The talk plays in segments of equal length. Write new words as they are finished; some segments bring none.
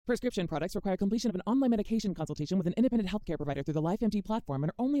Prescription products require completion of an online medication consultation with an independent healthcare provider through the LifeMD platform and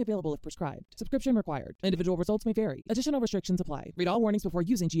are only available if prescribed. Subscription required. Individual results may vary. Additional restrictions apply. Read all warnings before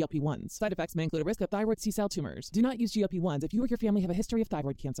using GLP-1s. Side effects may include a risk of thyroid C-cell tumors. Do not use GLP-1s if you or your family have a history of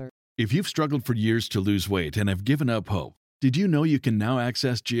thyroid cancer. If you've struggled for years to lose weight and have given up hope, did you know you can now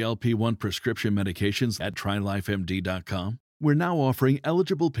access GLP-1 prescription medications at TryLifeMD.com? We're now offering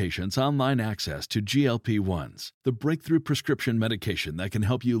eligible patients online access to GLP-1s, the breakthrough prescription medication that can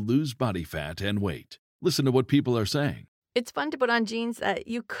help you lose body fat and weight. Listen to what people are saying. It's fun to put on jeans that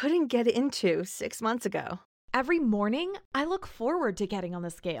you couldn't get into 6 months ago. Every morning, I look forward to getting on the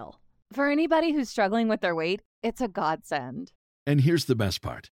scale. For anybody who's struggling with their weight, it's a godsend. And here's the best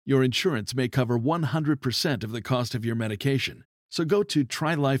part. Your insurance may cover 100% of the cost of your medication. So go to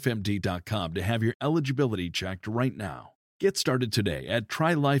TryLifeMD.com to have your eligibility checked right now. Get started today at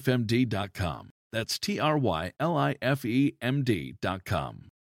TryLifeMD.com. That's TryLifeMD.com.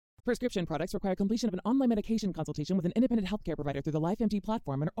 Prescription products require completion of an online medication consultation with an independent healthcare provider through the LifeMD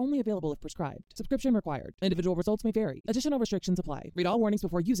platform and are only available if prescribed. Subscription required. Individual results may vary. Additional restrictions apply. Read all warnings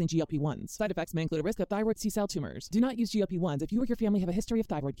before using GLP-1s. Side effects may include a risk of thyroid C-cell tumors. Do not use GLP-1s if you or your family have a history of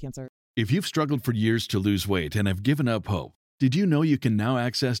thyroid cancer. If you've struggled for years to lose weight and have given up hope, did you know you can now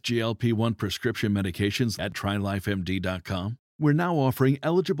access GLP-1 prescription medications at TryLifeMD.com? We're now offering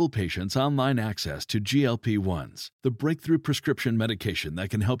eligible patients online access to GLP-1s, the breakthrough prescription medication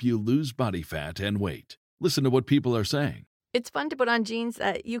that can help you lose body fat and weight. Listen to what people are saying. It's fun to put on jeans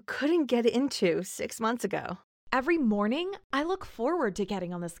that you couldn't get into 6 months ago. Every morning, I look forward to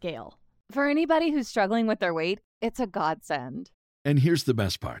getting on the scale. For anybody who's struggling with their weight, it's a godsend. And here's the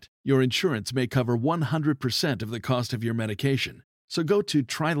best part. Your insurance may cover 100% of the cost of your medication. So go to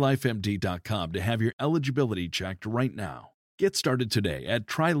TryLifeMD.com to have your eligibility checked right now. Get started today at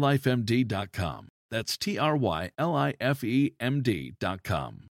TryLifeMD.com. That's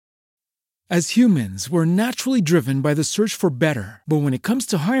TryLifeMD.com. As humans, we're naturally driven by the search for better. But when it comes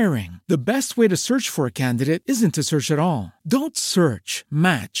to hiring, the best way to search for a candidate isn't to search at all. Don't search,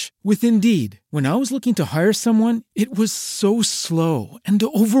 match with Indeed. When I was looking to hire someone, it was so slow and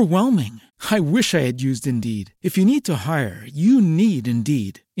overwhelming. I wish I had used Indeed. If you need to hire, you need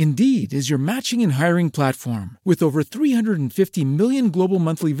Indeed. Indeed is your matching and hiring platform with over 350 million global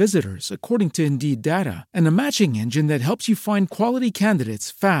monthly visitors, according to Indeed data, and a matching engine that helps you find quality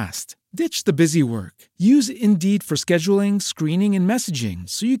candidates fast. Ditch the busy work. Use Indeed for scheduling, screening, and messaging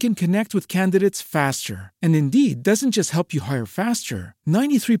so you can connect with candidates faster. And Indeed doesn't just help you hire faster.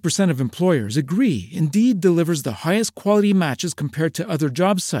 93% of employers agree Indeed delivers the highest quality matches compared to other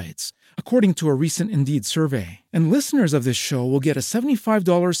job sites, according to a recent Indeed survey. And listeners of this show will get a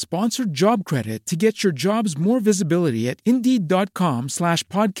 $75 sponsored job credit to get your jobs more visibility at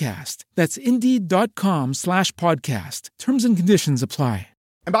Indeed.com/podcast. That's Indeed.com/podcast. Terms and conditions apply.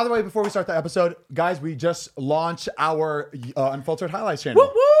 And by the way, before we start the episode, guys, we just launched our Unfiltered Highlights channel. Woo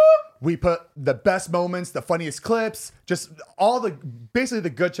woo! We put the best moments, the funniest clips, just basically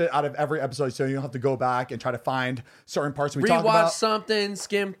the good shit out of every episode, so you don't have to go back and try to find certain parts we talk about. Rewatch something,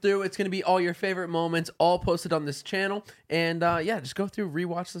 skim through. It's going to be all your favorite moments, all posted on this channel. And just go through,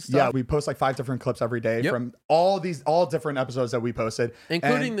 rewatch the stuff. Yeah, we post like 5 different clips every day from all different episodes that we posted.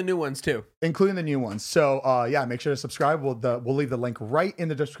 Including the new ones too. Including the new ones. So make sure to subscribe. We'll leave the link right in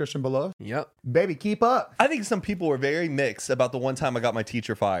the description below. Yep. Baby, keep up. I think some people were very mixed about the one time I got my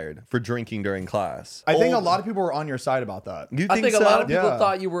teacher fired for drinking during class. I think a lot of people were on your side about that. You I think so? a lot of people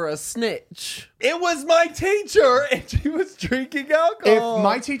thought you were a snitch. It was my teacher, and she was drinking alcohol. If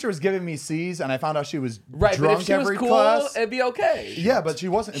my teacher was giving me C's and I found out she was Right, but drunk if she was every cool, class, it'd be okay. yeah, but she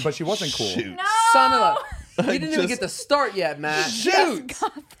wasn't. But she wasn't cool. Shoot. Son of a... You didn't even get to start yet, Matt. Shoot!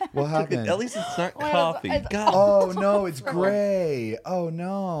 What happened? At least it's not coffee. God. Oh no, it's gray. Oh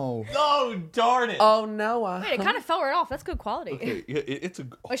no. Oh, darn it. Oh, Noah. Wait, it kind of fell right off. That's good quality. Okay, it's a...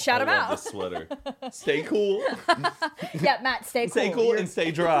 shout him I love out. this sweater. Stay cool. Yeah, Matt, stay cool. Stay cool and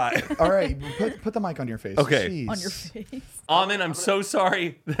stay dry. All right, put the mic on your face. Okay. Jeez. On your face. Amin, I'm so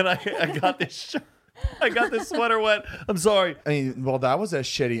sorry that I got this shirt. I got this sweater wet. I'm sorry. I mean, well, that was a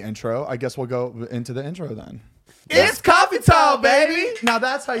shitty intro. I guess we'll go into the intro then. It's coffee time, baby. Now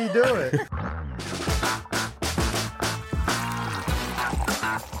that's how you do it.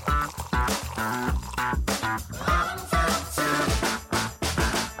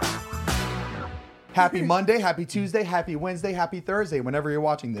 Happy Monday, happy Tuesday, happy Wednesday, happy Thursday. Whenever you're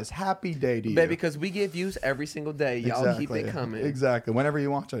watching this, happy day to you. Baby, because we give views every single day. Y'all keep it coming. Exactly. Whenever you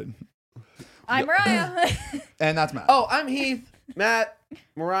watch it. I'm Mariah. And that's Matt. Oh, I'm Heath, Matt,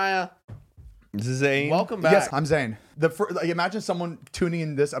 Mariah. Zane. Welcome back. Yes, I'm Zane. Like, imagine someone tuning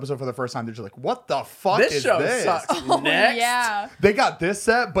in this episode for the first time. They're just like, "What the fuck This is show this?" sucks. Oh, Next. yeah. They got this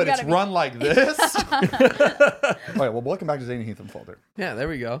set, but You it's gotta be- run like this. Okay, well, welcome back to Zane and Heatham Folder. Yeah, there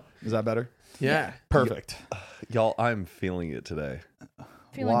we go. Is that better? Yeah. Perfect. Y'all, I'm feeling it today.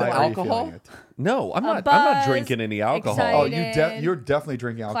 Feeling Why the are you alcohol? feeling it? No, I'm A not. I'm not buzz, drinking any alcohol. Oh, excited. you're definitely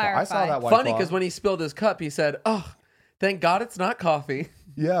drinking alcohol. I saw Clarify. that. White Funny Claw. because when he spilled his cup, he said, "Oh, thank God it's not coffee."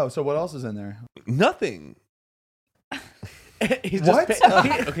 Yeah. So what else is in there? Nothing. He's What? just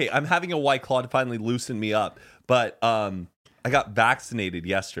Okay, I'm having a White Claw to finally loosen me up, but I got vaccinated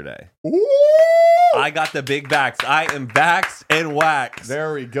yesterday. Ooh, I got the big vax. I am vaxxed and waxed.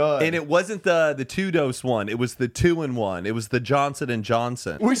 very good. And it wasn't the 2-dose one. It was the 2-in-1. It was the Johnson &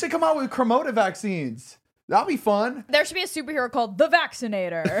 Johnson. We should come out with Cremota vaccines. That'll be fun. There should be a superhero called the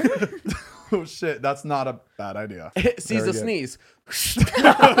Vaccinator. Oh shit, that's not a bad idea. sees Very a good. sneeze.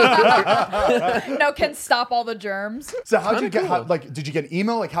 No, can stop all the germs. So how'd you Kinda get? cool. Like, did you get an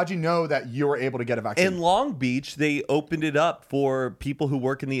email? Like, how'd you know that you were able to get a vaccine? In Long Beach, they opened it up for people who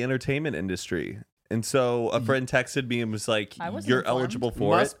work in the entertainment industry. And so a friend texted me and was like, I wasn't "You're informed. eligible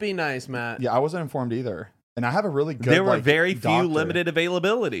for Must it." be nice, Matt. Yeah, I wasn't informed either. And I have a really good. There were like, very few doctor. limited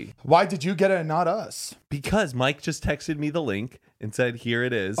availability Why did you get it and not us? because Mike just texted me the link and said, "Here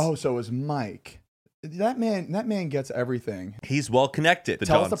it is." Oh, so it was Mike. That man gets everything. He's well connected.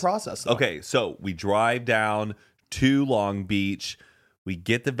 Tell us the process, though. Okay, so we drive down to Long Beach, we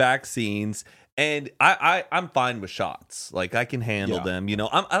get the vaccines, and I'm fine with shots. Like I can handle Yeah. them. You know,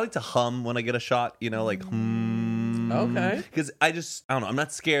 I like to hum when I get a shot. You know, like Okay. because I don't know. I'm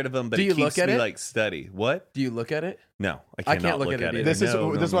not scared of them, but Do it you keeps look at me it? like steady. What? Do you look at it? No, I I cannot can't look at it. either. This is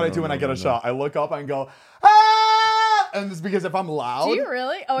No, this is no, what I no, do when no, I get no, a no. shot. I look up and go, ah! And it's because if I'm loud. Do you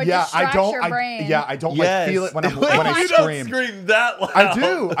really? Oh, it Yeah, distracts I don't. your brain. I don't Yes. like feel it when I You scream. don't scream that loud.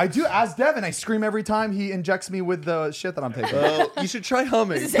 I do. As Devin, I scream every time he injects me with the shit that I'm taking. You should try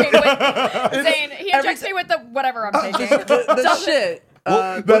humming. Zane, he injects me with the whatever I'm taking. The shit.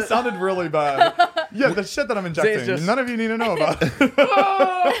 That sounded really bad. Yeah, the shit that I'm injecting. just- None of you need to know about.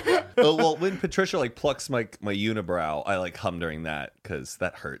 Oh, well, when Patricia like plucks my unibrow, I like hum during that because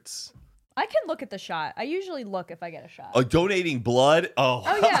that hurts. I can look at the shot. I usually look if I get a shot. Oh, donating blood. Oh,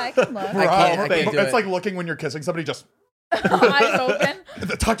 Oh yeah, I can look. I can't do It's it. like looking when you're kissing somebody. Just Eyes open.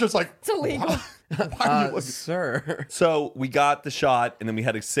 the doctor's like, It's illegal. why are you looking? Sir. So we got the shot, and then we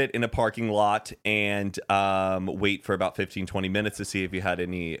had to sit in a parking lot and wait for about 15-20 minutes to see if you had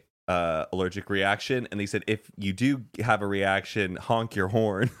any allergic reaction. And they said if you do have a reaction, honk your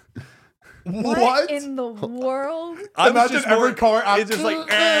horn. What? in the world? Imagine every car. It's just like.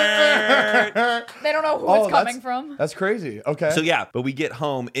 They don't know who Oh, it's coming from. That's crazy. Okay. So yeah, but we get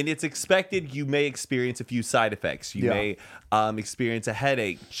home and it's expected you may experience a few side effects. You Yeah. may experience a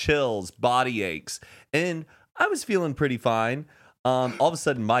headache, chills, body aches, and I was feeling pretty fine. All of a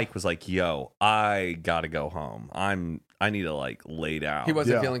sudden, Mike was like, "Yo, I gotta go home. I need to like lay down." He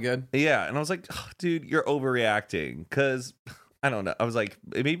wasn't Yeah. feeling good. Yeah, and I was like, "Oh, dude, you're overreacting." Because I don't know. I was like,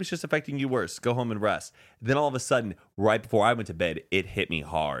 maybe it's just affecting you worse. Go home and rest. Then all of a sudden, right before I went to bed, it hit me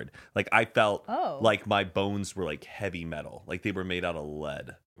hard. Like I felt Oh. like my bones were like heavy metal, like they were made out of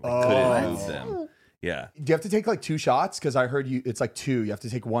lead. I Oh. couldn't move them. Yeah, Do you have to take like 2 shots? Because I heard it's like 2. You have to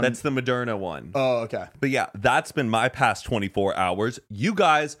take one. that's the Moderna one. Oh, okay. But yeah, that's been my past 24 hours. You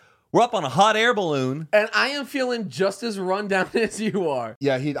guys were up on a hot air balloon. And I am feeling just as run down as you are.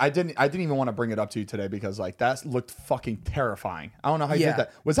 Yeah, I didn't even want to bring it up to you today because like that looked fucking terrifying. I don't know how you Yeah. did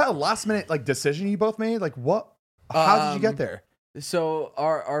that. Was that a last minute like decision you both made? Like what? How did you get there? So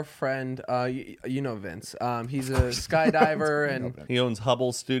our friend, you know Vince. He's a skydiver and He owns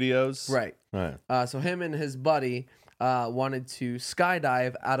Hubble Studios. right. Right. So him and his buddy wanted to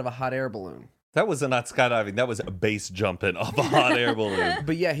skydive out of a hot air balloon. That was not skydiving. That was a base jumping off a hot air balloon.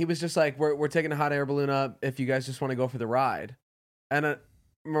 But yeah, he was just like, we're taking a hot air balloon up if you guys just want to go for the ride. And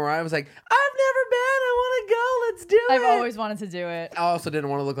Mariah was like, I've never been. I want to go. Let's do it. I've always wanted to do it. I also didn't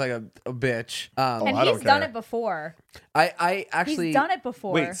want to look like a bitch. And I don't he's done care. it before. I actually He's done it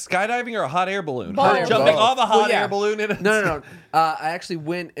before. Wait, skydiving or a hot air balloon? Both. Jumping Both. off a hot Well, yeah. air balloon? No. I actually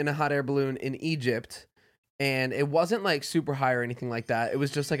went in a hot air balloon in Egypt, and it wasn't like super high or anything like that. It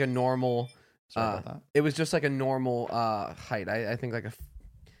was just like a normal. Sorry about that. It was just like a normal height. I think like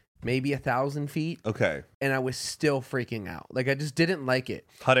maybe 1,000 feet, Okay. and I was still freaking out. Like I just didn't like it.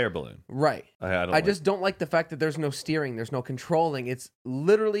 Hot air balloon. Right. I don't I like just don't like the fact that there's no steering, there's no controlling. It's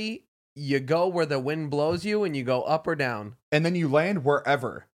literally you go where the wind blows you, and you go up or down. And then you land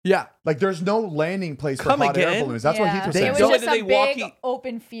wherever. Yeah. Like there's no landing place for Come hot air again? balloons. That's what Heath was It saying. was Don't- just did they a walk big you-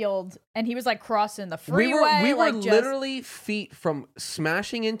 open field, and he was like crossing the freeway. We were like, just- literally feet from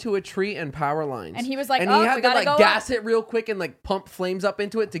smashing into a tree and power lines. And he was like, and "Oh, he we had to gotta like go gas up." it real quick and like pump flames up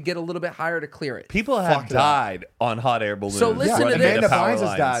into it to get a little bit higher to clear it. People have Fucked up. died on hot air balloons. So listen to running this. into Amanda power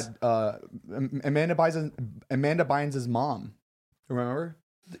Bynes' lines. dad. Amanda Bynes' mom. Remember?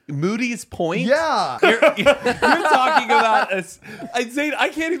 Moody's Point? Yeah. You're talking about Zane, I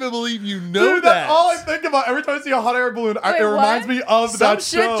can't even believe you know Dude, that. that's all I think about every time I see a hot air balloon. Wait, It reminds what? me of Some that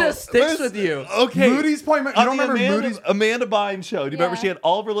shit show. just sticks with you. Okay. Moody's Point. You On don't the remember Moody's? Amanda Bynes show. Do you remember Yeah. she had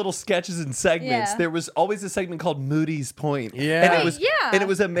all of her little sketches and segments? Yeah. There was always a segment called Moody's Point. Yeah. And it Wait, was yeah. and it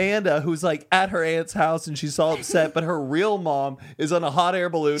was Amanda who's like at her aunt's house and she's all upset, but her real mom is on a hot air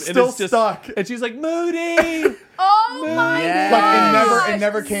balloon and Still it's just stuck. And she's like, Moody! Oh my Yeah. god! Like, it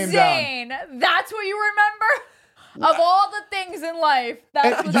never came down. Zane, that's what you remember? Of all the things in life, that's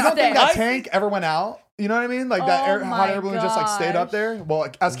And what you don't think sticks. that tank ever went out? You know what I mean? Like that Oh hot my air balloon just like stayed up gosh. there. Well,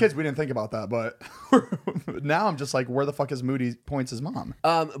 like, as kids, we didn't think about that, but now I'm just like, where the fuck is Moody Point's mom?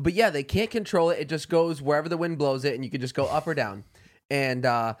 But yeah, they can't control it. It just goes wherever the wind blows it, and you can just go up or down. And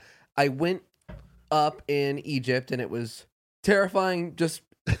I went up in Egypt, and it was terrifying. Just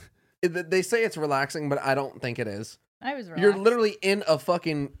they say it's relaxing, but I don't think it is. I was You're relaxed. literally in a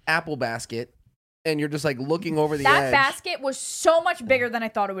fucking apple basket, and you're just like looking over the That edge. basket was so much bigger than I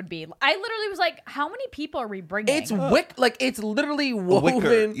thought it would be. I literally was like, how many people are we bringing? It's like it's literally wicker,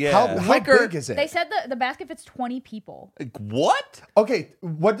 woven. yeah. How Wicker. big is it? They said the basket fits 20 people. Like, what? Okay,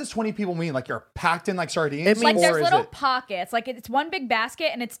 what does 20 people mean? Like you're packed in like sardines? It means- Like or there's is little it- pockets. Like it's one big basket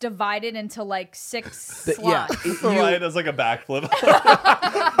and it's divided into like 6 Yeah, slots. Mariah does like a backflip.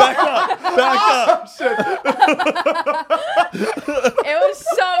 Back up. It was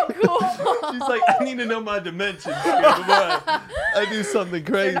so cool. She's like, I need to know my dimensions. I do something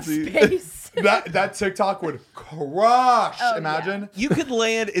crazy. Space. that TikTok would crush. Oh, Imagine. You could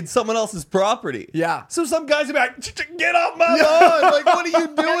land in someone else's property. Yeah. So some guys would be like, get off my lawn. Like, what are you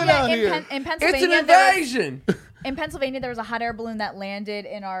doing Yeah, out here? in It's Pennsylvania, an there was- invasion. in Pennsylvania, there was a hot air balloon that landed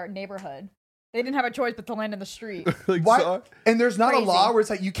in our neighborhood. They didn't have a choice but to land in the street. Like, Why? sorry. And there's not Crazy. a law where it's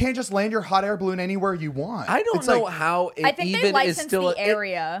like you can't just land your hot air balloon anywhere you want. I don't It's know like, how it I think they even is licensed still the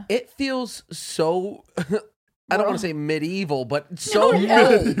area. It feels so. I don't want to say medieval, but so No, old yeah.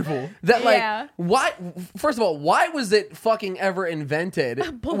 Medieval. that like Yeah. why? First of all, why was it fucking ever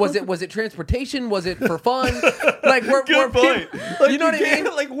invented? Was it transportation? Was it for fun? Like we're Good point. Like, you know what I mean?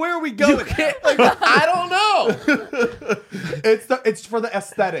 Like, where are we going? I don't know. It's for the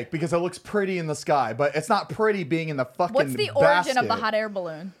aesthetic because it looks pretty in the sky, but it's not pretty being in the fucking. What's the origin of the basket. hot air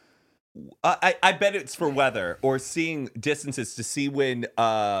balloon? I bet it's for weather or seeing distances to see when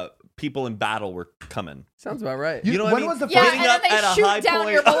people in battle were coming. Sounds about right. You know what when I mean? was the Yeah, first? Getting and up then at they a shoot high down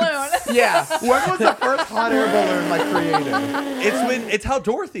point. your balloon. Yeah. When was the first hot air balloon like created? It's how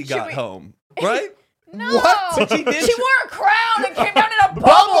Dorothy got we- home, right? No. What? But she did- She wore a crown and came down in a bubble,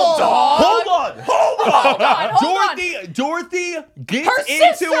 Bubble. dog. Hold on. Hold on. Dorothy gets Her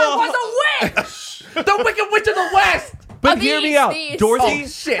into sister a was a witch. The Wicked Witch of the West. But Of the hear me East, out, the East. Dorothy. Oh,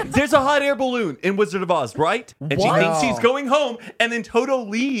 shit. There's a hot air balloon in Wizard of Oz, right? And she What? thinks she's going home, and then Toto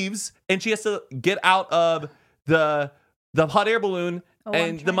leaves, and she has to get out of the hot air balloon, Oh, I'm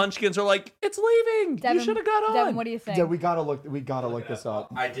and the trying- Munchkins are like, "It's leaving. Devin, you should have got on." Devin, what do you think? Yeah, we gotta look this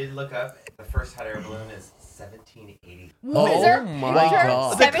up. I did look up. The first hot air balloon is 1780. What is Oh there- my was there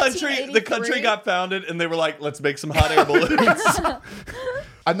God. the country 1783? got founded, and they were like, "Let's make some hot air balloons."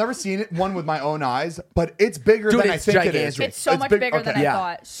 I've never seen one with my own eyes, but it's bigger Dude, than I it's think it gigantic. is. It's so much big- bigger than okay. I Yeah.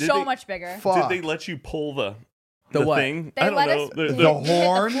 thought. Did So they- much bigger. Fuck. Did they let you pull the what? thing? They I don't let know. us The- hit the- the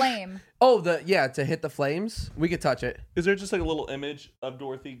horn? the flame. Oh, to hit the flames. We could touch it. Is there just like a little image of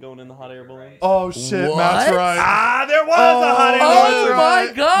Dorothy going in the hot air balloon? Oh shit, What? Matt's right. Ah, there was a hot air Oh, balloon.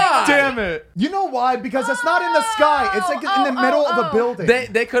 my God! Damn it! You know why? Because it's not in the sky. It's like in the middle of a building.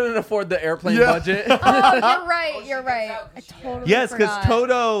 They couldn't afford the airplane Yeah. budget. Oh, you're right. You're right. I totally Yes, because forgot.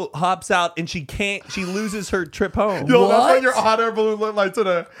 Toto hops out and she loses her trip home. Yo, that's What? what your hot air balloon looked like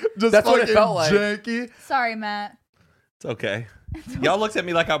today. Just That's what it fucking felt like. janky. Sorry, Matt. It's okay. Y'all looked at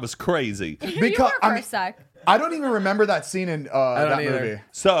me like I was crazy. You Because were I for mean, a sec. I don't even remember that scene in that don't either. movie.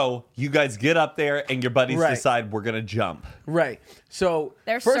 So you guys get up there and your buddies Right. decide we're gonna jump. Right. So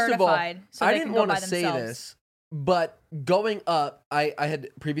They're first of all, certified, so I they didn't can go want by to say themselves. this, but going up, I had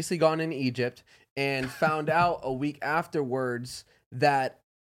previously gone in Egypt and found out a week afterwards that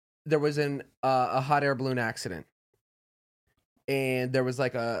there was a hot air balloon accident. and there was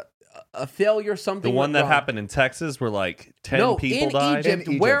like a failure, something. The one went that wrong. happened in Texas where like 10 people in died? Egypt,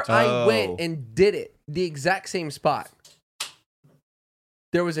 In where Egypt. I went and did it, the exact same spot.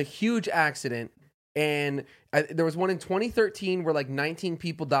 There was a huge accident, and there was one in 2013 where like 19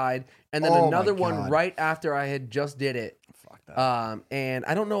 people died, and then Oh my another one God. right after I had just did it. Fuck that. And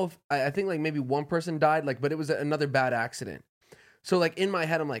I don't know if I think like maybe one person died, like, but it was another bad accident. So like in my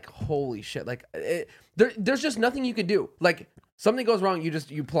head, I'm like, holy shit! Like there's just nothing you can do. Like something goes wrong,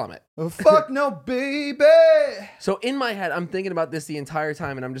 you plummet. Oh, fuck no, baby. So in my head, I'm thinking about this the entire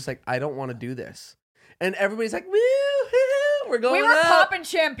time, and I'm just like, I don't want to do this. And everybody's like, woo, we're going We were up. popping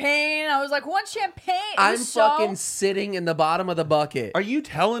champagne. I was like, "What champagne?" It I'm was so... fucking sitting in the bottom of the bucket. Are you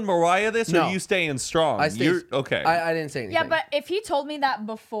telling Mariah this, or No. are you staying strong? I stay, You're, okay. I didn't say anything. Yeah, but if he told me that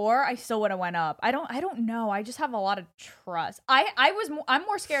before, I still would have went up. I don't know. I just have a lot of trust. I'm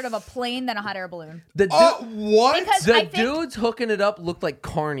more scared of a plane than a hot air balloon. The What? Because the I think dudes hooking it up looked like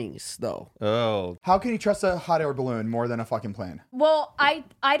carnies, though. Oh. How can you trust a hot air balloon more than a fucking plane? Well, I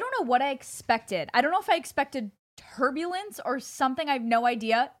don't know what I expected. I don't know if I expected turbulence or something. I have no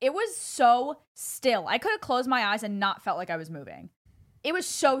idea. It was so still. I could have closed my eyes and not felt like I was moving. It was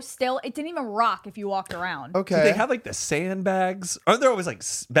so still. It didn't even rock if you walked around. Okay. Do they have like the sandbags? Aren't there always like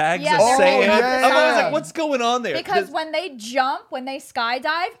bags Yeah, of they're sand? all yeah, I'm always yeah. like, what's going on there? Because when they jump, when they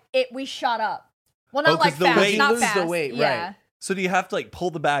skydive, we shot up. Well, not Oh, 'cause like the fast, weight- not lose the fast. weight, yeah. right. So do you have to like pull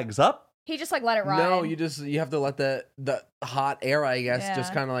the bags up? He just like let it ride. No, you have to let the hot air, I guess,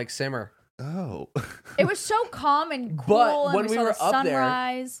 just Yeah. kind of like simmer. Oh. It was so calm and cool. But and when we we saw were the up there,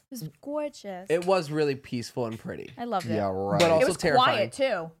 sunrise. It was gorgeous. It was really peaceful and pretty. I loved it. Yeah, right. But also It was terrifying. quiet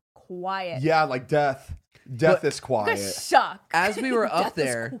too. Quiet. Yeah, like death. Death But- is You quiet. guys suck. As we were up Death is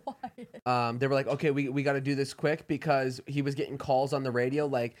there, quiet. they were like, okay, we got to do this quick because he was getting calls on the radio.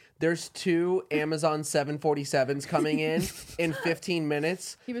 Like, there's 2 Amazon 747s coming in 15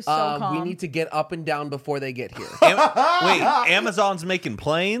 minutes. He was so We calm. need to get up and down before they get here. Wait, Amazon's making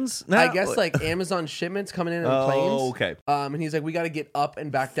planes now? I guess like Amazon shipments coming in Oh, planes. okay. And he's like, we got to get up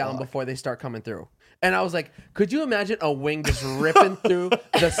and back down before they start coming through. And I was like, could you imagine a wing just ripping through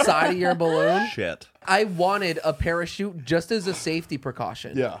the side of your balloon? Shit. I wanted a parachute just as a safety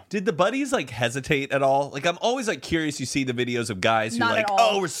precaution. Yeah. Did the buddies like hesitate at all? Like I'm always like curious. You see the videos of guys who Not like, at all.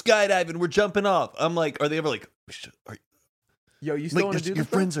 oh, we're skydiving, we're jumping off. I'm like, are they ever like, Yo, you still want to do your this?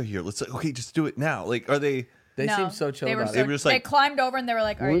 bro? friends are here. Let's okay, just do it now. Like, are they? They No, seem so chill they were about They it. were just they like- climbed over and they were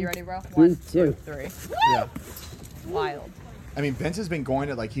like, "Are you ready, bro? 1, 2, 3." Yeah. Wild. I mean, Vince has been going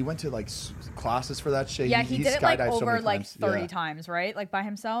to like he went to like classes for that shit. Yeah, he did it like skydived so over many like times. 30 Yeah. times, right? Like by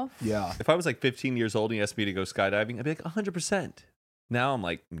himself. Yeah. If I was like 15 years old and he asked me to go skydiving, I'd be like 100%. Now I'm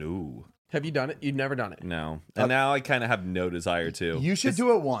like, no, Have you done it? You've never done it. no, and now I kind of have no desire to. You should It's-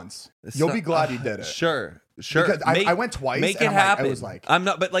 do it once. it's You'll not- be glad you did it. Sure. Because I went twice Make and it I'm like- I happen. was like- I'm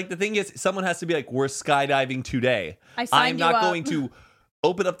not. But like the thing is, someone has to be like, we're skydiving today. I signed I'm you not up. going to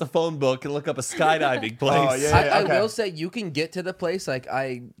open up the phone book and look up a skydiving place. Oh, yeah. I okay. will say you can get to the place. Like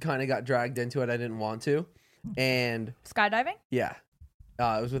I kind of got dragged into it. I didn't want to, and Skydiving? yeah,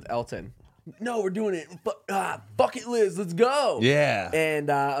 it was with Elton. No, we're doing it. Bucket list. Let's go. Yeah. And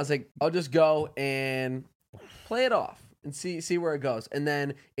I was like, I'll just go and play it off and see where it goes. And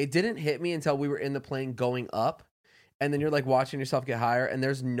then it didn't hit me until we were in the plane going up, and then you're like watching yourself get higher, and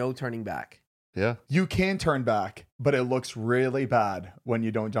there's no turning back. Yeah. You can turn back, but it looks really bad when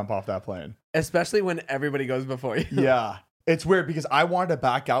you don't jump off that plane. Especially when everybody goes before you. Yeah. It's weird because I wanted to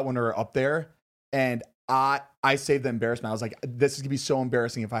back out when we were up there and I saved the embarrassment. I was like, this is gonna be so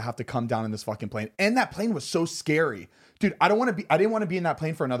embarrassing if I have to come down in this fucking plane. And that plane was so scary. Dude, I didn't want to be in that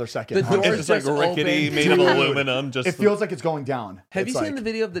plane for another second. The doors It's just like just rickety, open. made of Dude. aluminum. Just It feels like it's going down. Have It's you seen like- the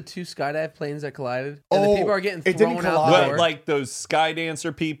video of the 2 skydive planes that collided? And Oh, the people are getting it didn't thrown out collide. the what, door? like those sky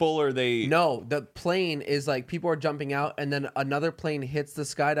dancer people, or they? No, the plane is like people are jumping out, and then another plane hits the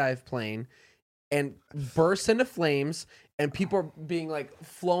skydive plane and bursts into flames, and people are being like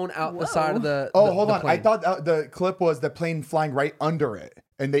flown out the side of the. Oh, the- hold the on. I plane. thought the clip was the plane flying right under it.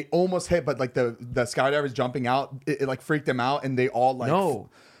 And they almost hit, but like the skydivers jumping out, it like freaked them out, and they all like no,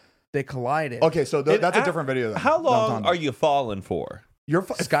 they collided. Okay, so that's a different video. Then, How that I'm long talking are about. you falling for? You're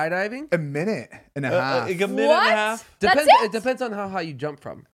skydiving? a minute and a half. Like a minute and a half. Depends. That's it? It depends on how high you jump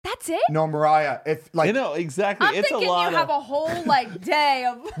from. That's it? No, Mariah. If like You know exactly. I'm it's thinking a lot you have a whole like day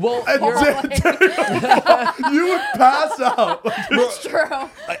of Well, you would pass out. That's true.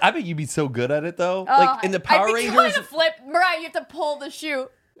 I bet you'd be so good at it though. Like in the Power I'd be Rangers. trying to flip. Mariah, you have to pull the chute.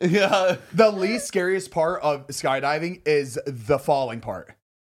 Yeah. The least scariest part of skydiving is the falling part.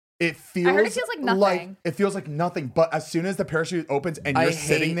 it feels. I heard it feels like nothing. It feels like nothing. But as soon as the parachute opens and you're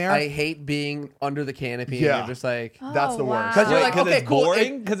sitting there, I hate being under the canopy. Yeah. And you're just like, that's the worst. Because you're like, okay, it's cool.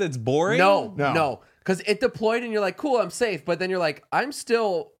 boring. Because it's boring. No. Because it deployed and you're like, cool, I'm safe. But then you're like, I'm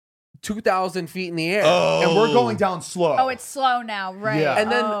still 2,000 feet in the air. And we're going down slow. Oh, it's slow now, right? Yeah.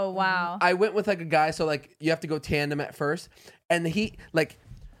 And then wow. I went with like a guy, so like you have to go tandem at first. And he like,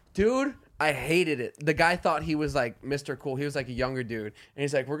 dude, I hated it. The guy thought he was like Mr. Cool. He was like a younger dude. And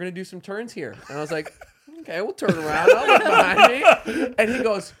he's like, we're going to do some turns here. And I was like, okay, we'll turn around. I'll look behind me. And he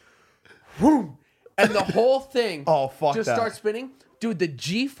goes, whoom. And the whole thing just starts spinning. Dude, the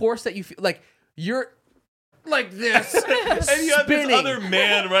G-force that you feel, like you're like this. And you have this other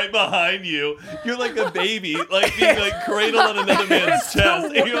man right behind you. You're like a baby, like being like cradled on another man's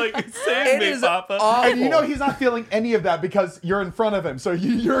chest. And you're like, save me, Papa. And you know he's not feeling any of that because you're in front of him. So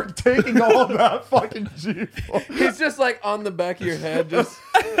you're taking all of that fucking G-force. He's just like on the back of your head, just.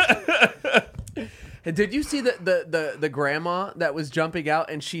 And did you see the grandma that was jumping out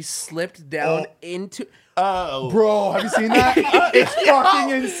and she slipped down into? Bro, have you seen that? It's fucking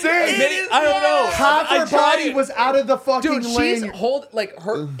insane. I don't know. Half her body was out of the fucking Dude, lane. she's like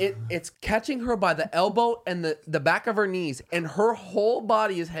her. It's catching her by the elbow and the back of her knees, and her whole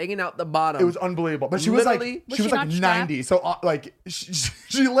body is hanging out the bottom. It was unbelievable. But she was like, she was like 90. So like,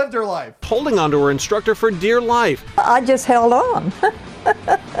 she lived her life. Holding onto her instructor for dear life. I just held on.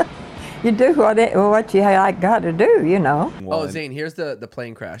 You do what you got to do, you know. Oh, Zane, here's the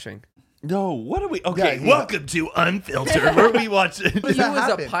plane crashing. No, what are we? Okay, welcome to Unfiltered, where we watch. He was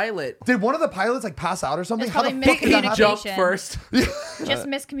a pilot. Did one of the pilots like pass out or something? It's How the probably fuck did that happen? Jump first. Just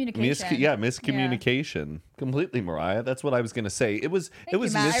miscommunication. Miscommunication. Completely, Mariah. That's what I was gonna say. It was Matt.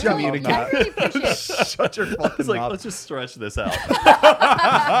 I really miscommunication. Shut your fucking I was like, mouth. let's just stretch this out.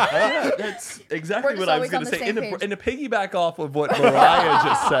 Yeah, that's exactly We're what just I was always on gonna the say. same And to page. piggyback off of what Mariah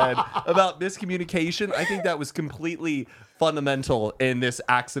just said about miscommunication, I think that was completely fundamental in this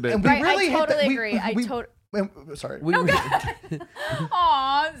accident. And we Right, really I hit totally that- agree. Sorry.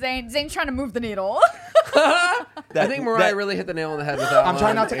 Aw, Zane's trying to move the needle. I think Mariah really hit the nail on the head with that I'm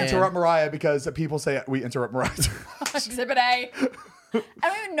trying not to one, interrupt Mariah because people say we interrupt Mariah. Exhibit A. I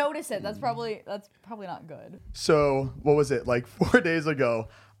don't even notice it. That's probably not good. So what was it? Like 4 days ago,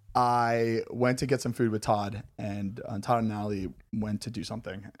 I went to get some food with Todd, and Todd and Natalie went to do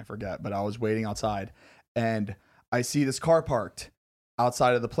something. I forget, but I was waiting outside, and I see this car parked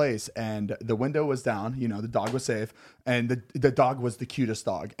outside of the place, and the window was down. You know, the dog was safe, and the dog was the cutest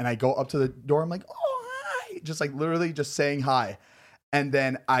dog. And I go up to the door. I'm like, oh, hi. Just like literally just saying hi. And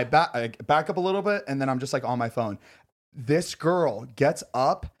then I back up a little bit, and then I'm just like on my phone. This girl gets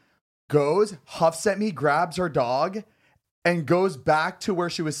up, goes, huffs at me, grabs her dog, and goes back to where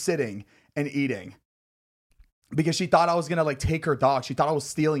she was sitting and eating. Because she thought I was gonna like take her dog. She thought I was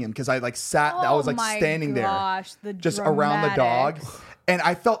stealing him because I like sat. I was like standing there, just around the dog, and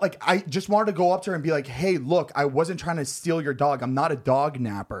I felt like I just wanted to go up to her and be like, "Hey, look, I wasn't trying to steal your dog. I'm not a dog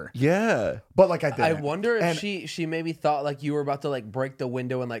napper." Yeah, but like I did. I wonder if she maybe thought like you were about to like break the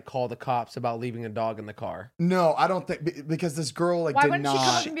window and like call the cops about leaving a dog in the car. No, I don't think because this girl like Why did wouldn't not. she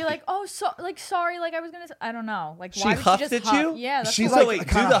come up and be like, "Oh, sorry, like I was gonna," I don't know, like She why would huffed she just at you? huff? Yeah, that's She's what- like, wait,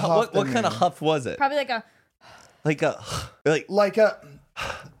 kinda do the huffed what at kind of me. huff was it? probably like a. Like a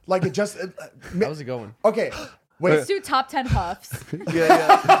like it just. How's it going? Okay, wait. Let's do top 10 huffs.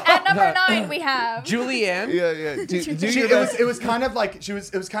 yeah. At number 9, we have Julianne. Yeah. It was kind of like it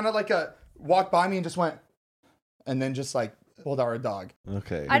was kind of like a walk by me and just went, and then just like pulled out her dog.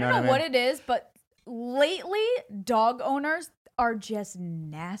 Okay. I don't know what mean? it is, but lately dog owners are just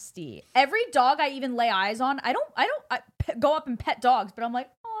nasty. Every dog I even lay eyes on, I go up and pet dogs, but I'm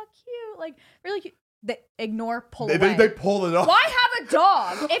like, oh, cute, like really cute. They ignore, pull away. They pull it off. Why have a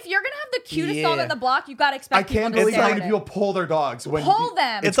dog? If you're gonna have the cutest dog on the block, you gotta expect I can't people to believe stare how at many it. people pull their dogs. Pull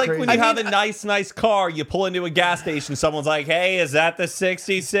them. It's like crazy. when you have a nice car, you pull into a gas station, someone's like, hey, is that the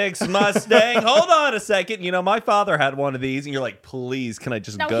 66 Mustang? Hold on a second. You know, my father had one of these. And you're like, please, can I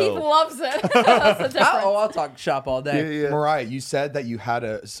just No, go? Heath loves it. That's the difference. I'll talk shop all day. Mariah, you said that you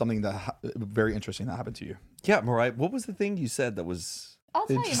had something that very interesting that happened to you. Yeah, Mariah, what was the thing you said that was? I'll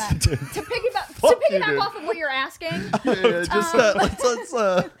tell you, Matt. To piggyback off of what you're asking,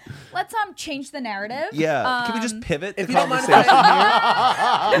 let's change the narrative. Yeah, can we just pivot the If you don't mind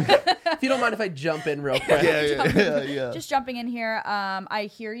conversation here? If you don't mind if I jump in real quick. Yeah. Just jumping in here. I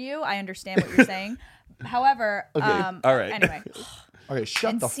hear you. I understand what you're saying. However, Okay, all right. Anyway. Okay,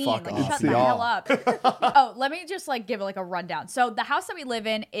 shut the fuck up. Shut the hell up. Oh, let me just like give it like a rundown. So the house that we live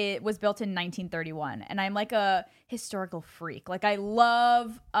in, it was built in 1931, and I'm like a historical freak. Like I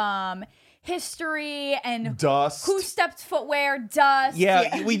love history and dust. Who stepped foot where? Dust.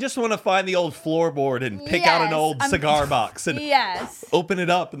 Yeah, we just want to find the old floorboard and pick out an old cigar box and open it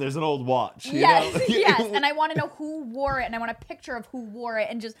up, and there's an old watch. You know? Yes. And I want to know who wore it, and I want a picture of who wore it,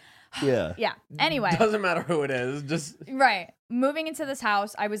 and just yeah. Anyway, doesn't matter who it is. Just right. Moving into this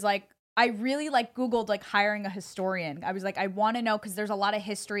house, I was like, I really like Googled like hiring a historian. I was like, I want to know because there's a lot of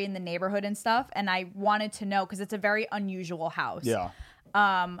history in the neighborhood and stuff, and I wanted to know because it's a very unusual house. Yeah.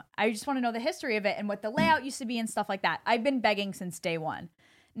 I just want to know the history of it and what the layout used to be and stuff like that. I've been begging since day one.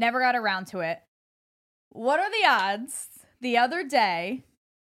 Never got around to it. What are the odds? The other day,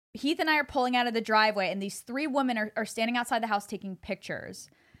 Heath and I are pulling out of the driveway, and these 3 women are standing outside the house taking pictures.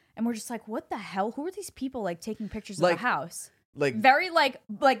 And we're just like, what the hell? Who are these people like taking pictures of the house? Like very like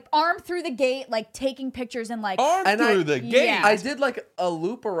arm through the gate, like taking pictures and like arm through the gate. Yeah. I did like a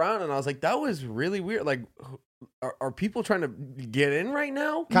loop around, and I was like, that was really weird. Like, are people trying to get in right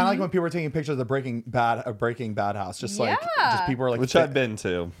now? Kind of like when people were taking pictures of the Breaking Bad house, just like just people are like, which I've been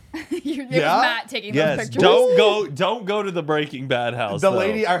to. It was Matt taking those pictures. Don't go to the Breaking Bad house. The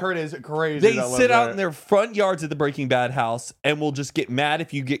lady I heard is crazy. They sit out in their front yards at the Breaking Bad house and will just get mad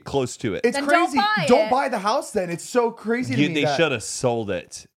if you get close to it. It's then crazy. Don't buy the house then. It's so crazy to me. They should have sold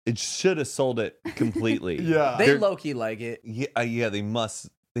it. It should have sold it completely. Yeah. They low-key like it. Yeah, they must.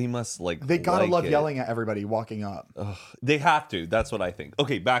 They must like. They gotta like love it. yelling at everybody walking up. Ugh, they have to. That's what I think.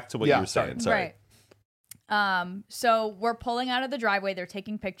 Okay, back to what you were saying. Sorry. Right. So we're pulling out of the driveway. They're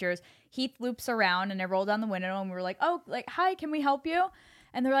taking pictures. Heath loops around, and I roll down the window, and we were like, "Oh, like hi, can we help you?"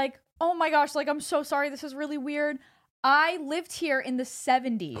 And they're like, "Oh my gosh, like I'm so sorry. This is really weird. I lived here in the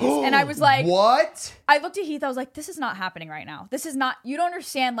 70s." And I was like, what? I looked at Heath. I was like, this is not happening right now. This is not, you don't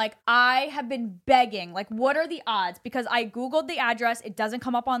understand. Like, I have been begging. Like, what are the odds? Because I Googled the address. It doesn't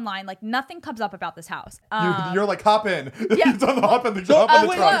come up online. Like, nothing comes up about this house. You're like, hop in. Yeah. You've done the hop in the truck.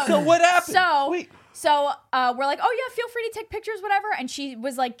 So what happened? So we're like, oh yeah, feel free to take pictures, whatever. And she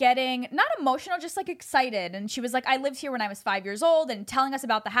was like getting, not emotional, just like excited. And she was like, I lived here when I was 5 years old, and telling us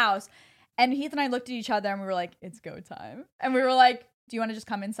about the house. And Heath and I looked at each other and we were like, it's go time. And we were like, do you want to just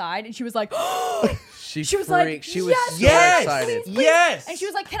come inside? And she was like, she was like, she was so excited. Please, please. Yes. And she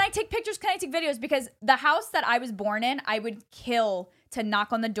was like, can I take pictures? Can I take videos? Because the house that I was born in, I would kill to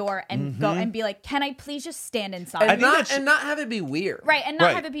knock on the door and go and be like, can I please just stand inside? And not have it be weird. Right. And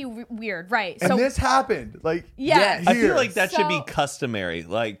not have it be weird. Right. And this happened. Like, yeah. I feel like that should be customary.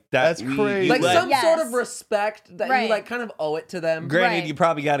 Like that's crazy. Like some sort of respect that you like kind of owe it to them. Granted, you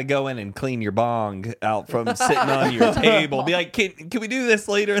probably got to go in and clean your bong out from sitting on your table. Be like, can we do this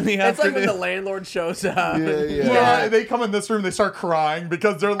later in the afternoon? It's like when the landlord shows up. Yeah. They come in this room, they start crying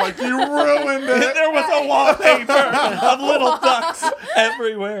because they're like, you ruined it. There was a wallpaper of little ducks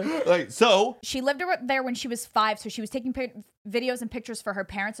everywhere. Like, so she lived there when she was 5, so she was taking videos and pictures for her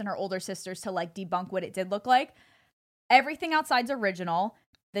parents and her older sisters to like debunk what it did look like. Everything outside's original.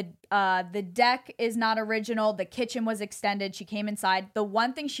 The deck is not original. The kitchen was extended. She came inside. The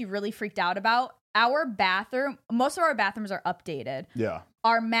one thing she really freaked out about, our bathroom, most of our bathrooms are updated. Yeah.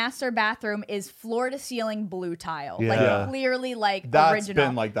 Our master bathroom is floor to ceiling blue tile. Yeah. Like clearly like That's original.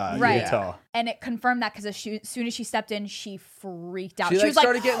 been like that. Right. You can tell. And it confirmed that because as soon as she stepped in, she freaked out. She was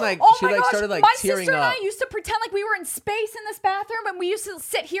started like, getting like, oh she my gosh, started like my tearing sister and up. I used to pretend like we were in space in this bathroom, and we used to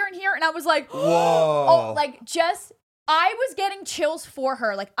sit here and here. And I was like, whoa. Oh, like I was getting chills for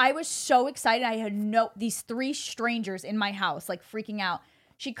her. Like I was so excited. I had these 3 strangers in my house, like freaking out.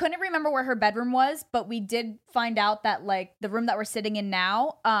 She couldn't remember where her bedroom was, but we did find out that like the room that we're sitting in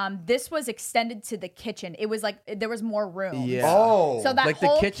now, this was extended to the kitchen. It was like there was more room. Yeah. Oh. So that like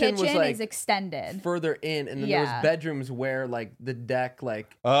whole the kitchen was like is extended further in, and then there was bedrooms where like the deck,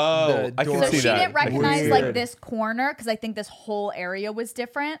 like I can so see she that. didn't recognize Weird. like this corner because I think this whole area was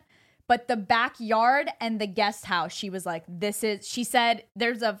different. But the backyard and the guest house, she was like, she said,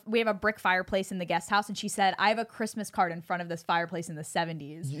 we have a brick fireplace in the guest house. And she said, I have a Christmas card in front of this fireplace in the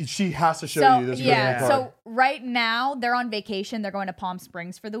 70s. She has to show you this. Yeah. Christmas card. So right now they're on vacation. They're going to Palm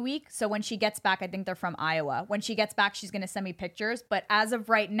Springs for the week. So when she gets back, I think they're from Iowa. When she gets back, she's going to send me pictures. But as of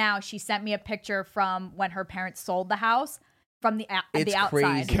right now, she sent me a picture from when her parents sold the house. From the outside.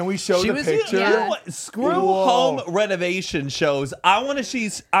 Crazy. Can we show the picture? You know what? Screw home renovation shows. I want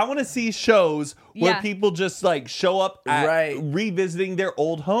to see shows where Yeah. people just like show up at revisiting their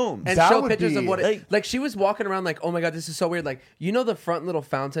old homes and show pictures of what it like. She was walking around like, oh my god, this is so weird. Like, you know the front little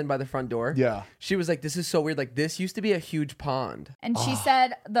fountain by the front door? Yeah. She was like, this is so weird. Like, this used to be a huge pond. And she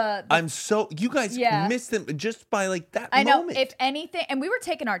said I'm so you guys missed them just by like that I know. moment. If anything, and we were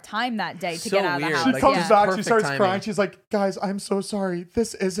taking our time that day to So get out of the weird. house. She comes back, she Perfect starts timing. crying. She's like, guys, I'm so sorry.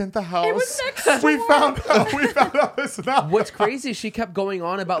 This isn't the house. It was next we door. found out this now. What's crazy, she kept going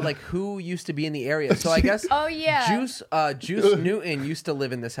on about like who used to be in the area. So I guess Oh, yeah. Juice Newton used to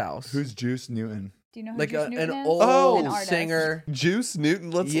live in this house. Who's Juice Newton? Do you know who Like Juice an Newton is? old An artist. singer. Juice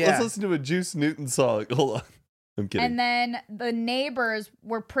Newton. Let's Yeah. listen to a Juice Newton song. Hold on. I'm kidding. And then the neighbors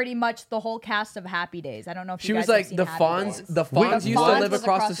were pretty much the whole cast of Happy Days. I don't know if She you was guys have like seen the Happy Fonz. Days. The Fonz used to Fonz live was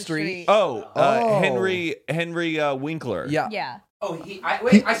across the street. Oh. Henry Winkler. Yeah. Yeah. Oh,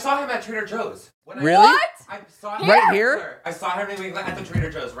 wait, I saw him at Trader Joe's. Really? What? I saw him Right here? I saw Henry Winkler at the Trader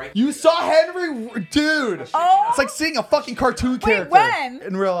Joe's, right? You saw Henry, dude. Oh. It's like seeing a fucking cartoon character when?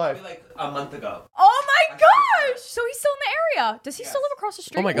 in real life. Like a month ago. Oh my gosh! So he's still in the area. Does he still live across the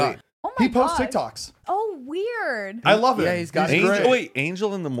street? Oh my god. Oh my He posts God. TikToks. Oh, weird. I love it. Yeah, he's got He's Angel, great. wait,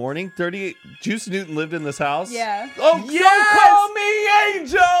 Angel in the Morning. 38. Juice Newton lived in this house. Yeah. Oh, Yes! so call me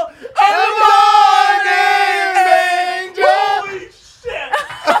Angel in the morning, Holy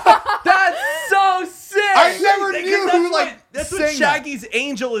shit! That's so sick. I never Because knew that's who what- like that's what sang that. Shaggy's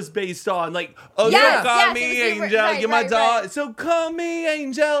Angel is based on. Like, oh, Yes, so call yes, me it was the- Angel, right, you're my right, dog. right. So call me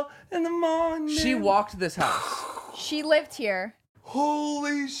Angel in the morning. She walked this house. She lived here.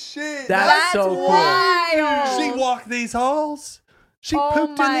 Holy shit! That's so cool. wild. She walked these halls. She Oh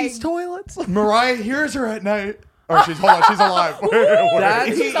pooped my- in these toilets. Mariah hears her at night. Or she's hold on, she's alive.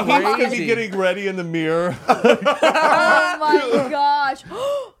 That's He's gonna be crazy. getting ready in the mirror. Oh my gosh.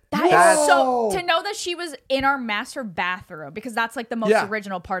 That is That's- so to know that she was in our master bathroom because that's like the most Yeah.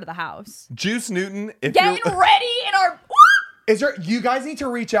 original part of the house. Juice Newton. If Getting you're, ready in our Is there? You guys need to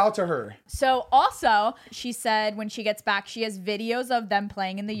reach out to her. So also, she said when she gets back, she has videos of them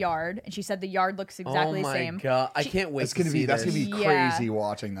playing in the yard, and she said the yard looks exactly oh the my same. god. I can't wait That's to gonna see be that's this. gonna be Yeah. crazy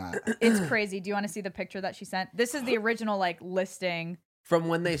watching that. It's crazy. Do you want to see the picture that she sent? This is the original like listing. From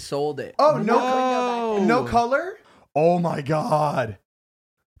when they sold it. Oh Whoa. no color. Oh my god,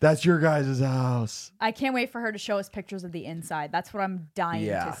 that's your guys' house. I can't wait for her to show us pictures of the inside. That's what I'm dying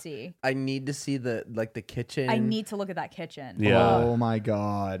Yeah. to see. I need to see the kitchen. I need to look at that kitchen. Yeah. Oh my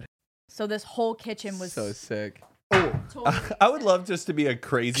god. So this whole kitchen was so sick. I would love just to be a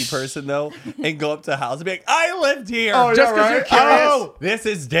crazy person though, and go up to a house and be like, "I lived here." Oh, just yeah, you're right? curious. Oh. This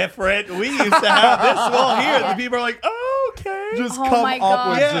is different. We used to have this wall here. And the people are like, "Oh, okay." Just Oh come my up God.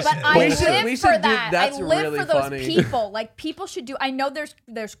 with Yeah. just But I We should- live we for should do- that. that's I live really for those funny. people. Like people should do. I know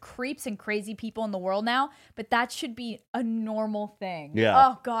there's creeps and crazy people in the world now, but that should be a normal thing. Yeah.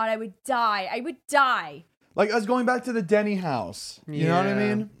 Oh God, I would die. I would die. like us going back to the Denny house. You know what I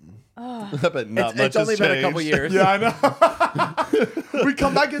Yeah. mean? But not much It's only has been a couple changed. years. Yeah, I know. We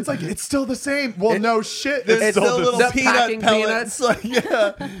come back and it's like it's still the same. Well, no shit. It's still the little They're peanut packing pellets. Like,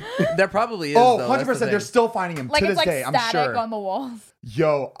 yeah. There probably is. Oh, though. That's the 100%. They're thing. still finding him Like to it's this like day, I'm static sure. on the walls.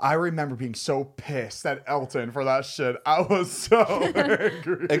 Yo, I remember being so pissed at Elton for that shit. I was so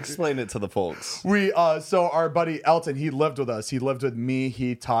angry. Explain it to the folks. We so our buddy Elton, he lived with us. He lived with me,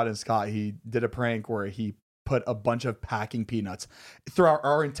 he, Todd, and Scott. He did a prank where he put a bunch of packing peanuts throughout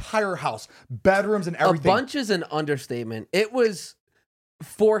our entire house, bedrooms and everything. A bunch is an understatement. It was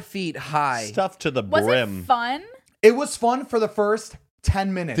 4 feet high. Stuff to the Was brim. it fun? It was fun for the first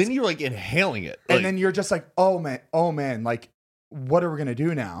 10 minutes. Then you're like inhaling it. and Like, then you're just like, oh man, like, what are we gonna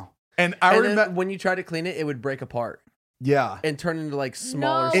do now? And I And then remember, when you try to clean it, it would break apart yeah, and turn into like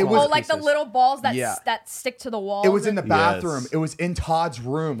smaller. No. It was- oh, like the little balls that Yeah. that stick to the wall. it was in the Yes. bathroom. It was in Todd's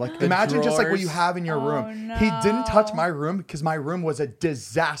room. Like, imagine just like what you drawers. have in your Oh, room. He didn't touch no. my room because my room was a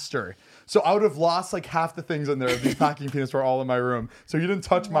disaster. So I would have lost like half the things in there. These packing peanuts were all in my room. So you didn't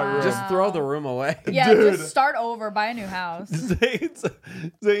touch my room. Just throw the room away. Yeah, Dude. just start over, buy a new house.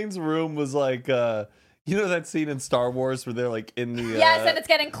 Zane's room was like, you know that scene in Star Wars where they're like in the. Yes, and it's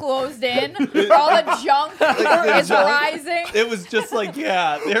getting closed in. All the junk is rising. It was just like,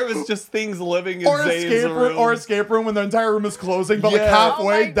 yeah, there was just things living in or Zane's escape room. or escape room when the entire room is closing, but like Yeah.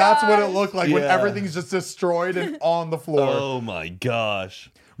 halfway, Oh my that's what it gosh. looked like when Yeah. everything's just destroyed and on the floor. Oh my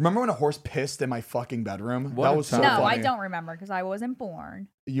gosh. Remember when a horse pissed in my fucking bedroom? What that a was so time. No, funny. I don't remember because I wasn't born.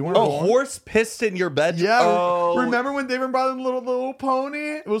 You weren't A born? horse pissed in your bed? Yeah. Oh. Remember when David brought in the little pony?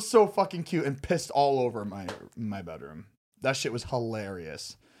 It was so fucking cute and pissed all over my bedroom. That shit was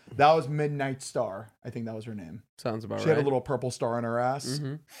hilarious. That was Midnight Star. I think that was her name. Sounds about She right. had a little purple star on her ass.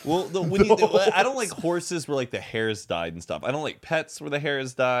 Well, I don't like horses where like the hairs dyed and stuff. I don't like pets where the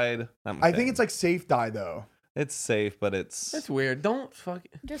hairs dyed. I think it's like safe dye though. It's safe, but it's weird. Don't fuck.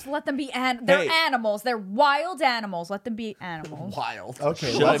 Just let them be. They're Hey. animals. They're wild animals. Let them be animals. Wild.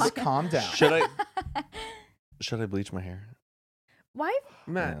 Okay, Should let's I- calm down. Should I bleach my hair? Why?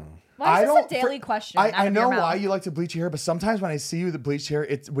 Matt. Why is this a daily question? out I of know your why mouth? you like to bleach your hair, but sometimes when I see you with the bleached hair,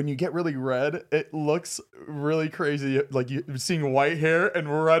 it's when you get really red, it looks really crazy. Like you're seeing white hair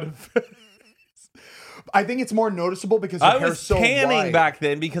and red face. I think it's more noticeable because your I hair's was so tanning white. back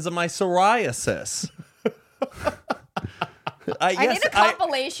then because of my psoriasis. I need a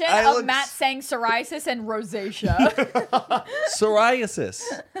compilation I of look Matt saying psoriasis and rosacea. psoriasis.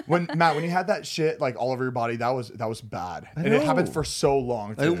 When you had that shit like all over your body, that was bad, and it know. happened for so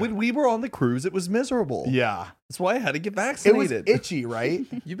long. Too. When we were on the cruise, it was miserable. Yeah, that's why I had to get it vaccinated. was itchy, right?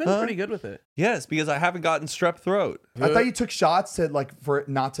 You've been pretty good with it. Yes, because I haven't gotten strep throat. I thought you took shots to like for it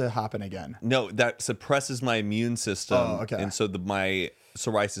not to happen again. No, that suppresses my immune system. Oh, okay. And so my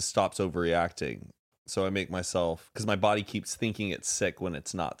psoriasis stops overreacting. So I make myself, because my body keeps thinking it's sick when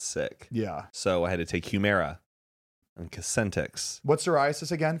it's not sick. Yeah. So I had to take Humira and Cosentyx. What's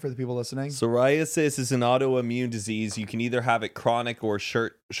psoriasis again for the people listening? Psoriasis is an autoimmune disease. You can either have it chronic or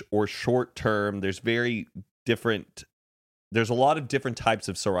short term. There's a lot of different types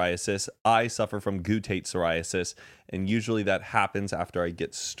of psoriasis. I suffer from guttate psoriasis, and usually that happens after I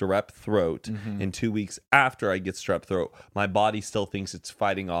get strep throat. And 2 weeks after I get strep throat, my body still thinks it's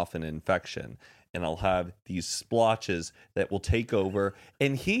fighting off an infection, and I'll have these splotches that will take over.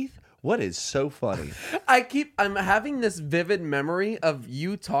 And Heath, what is so funny? I'm having this vivid memory of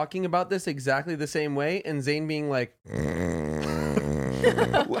you talking about this exactly the same way, and Zane being like,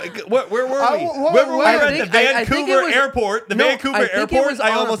 Where were we? I Where were we? I At think- the I think Vancouver it was- airport. The No, Vancouver I think it airport. was I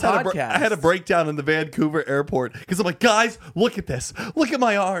on a almost had podcast. I had a breakdown in the Vancouver airport because I'm like, guys, look at this. Look at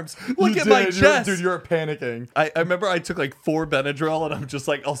my arms. Look at my chest. Dude, you're panicking. I remember I took like 4 Benadryl and I'm just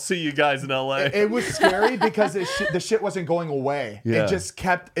like, I'll see you guys in LA. It was scary because the shit wasn't going away. Yeah.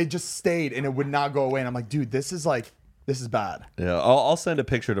 It just stayed and it would not go away. And I'm like, dude, this is bad. Yeah, I'll send a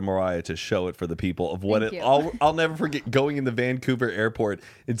picture to Mariah to show it for the people of what Thank it. you. I'll never forget going in the Vancouver airport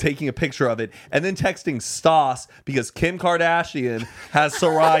and taking a picture of it, and then texting Stas because Kim Kardashian has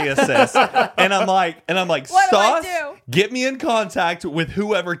psoriasis, and I'm like, What do I Stas, do? get me in contact with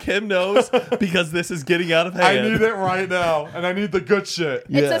whoever Kim knows because this is getting out of I hand. need it right now, and I need the good shit.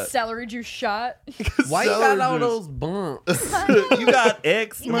 It's Yeah. a celery juice shot. why you got all juice. those bumps? You got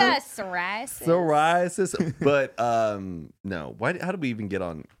eczema. You got psoriasis. Psoriasis, but no. Why? How did we even get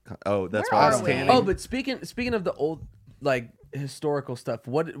on? Oh, that's Where why I are was we? tanning. Oh, but speaking of the old like historical stuff,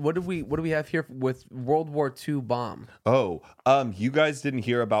 what do we have here with World War II bomb? Oh, you guys didn't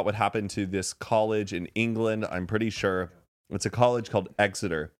hear about what happened to this college in England? I'm pretty sure it's a college called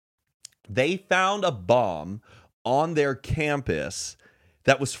Exeter. They found a bomb on their campus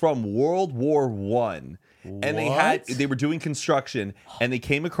that was from World War I, and they were doing construction, and they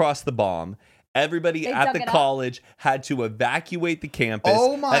came across the bomb. Everybody They at dug the it up. college had to evacuate the campus,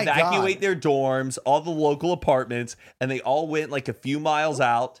 Oh my evacuate God. their dorms, all the local apartments, and they all went like a few miles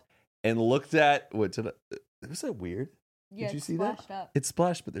out and looked at was that weird? Yeah, Did you it's see that? splashed up. It's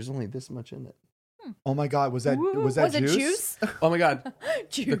splashed, but there's only this much in it. Oh my God, was that Was juice? it juice? Oh my god,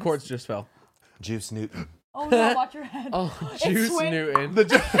 Juice. the cords just fell. Juice Newton. Oh no, watch your head. Oh, It's Juice swing- Newton.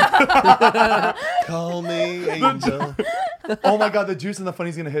 Call me angel. Oh my God, the juice and the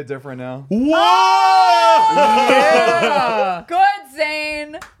funny's gonna hit different now. Yeah. Good,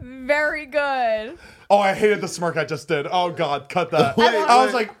 Zane. Very good. Oh, I hated the smirk I just did. Oh God, cut that. I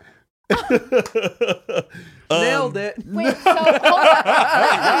was like, Nailed it. Wait, so hold on.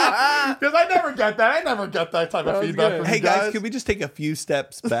 because I never get that. I never get that type of was feedback good. from Hey you guys, can we just take a few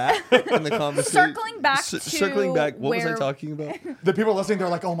steps back in the conversation? Circling back to circling back. What was I where- talking about? The people listening, they're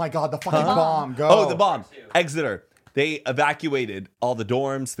like, oh my God, the fucking bomb. Go. Oh, the bomb. Exeter. They evacuated all the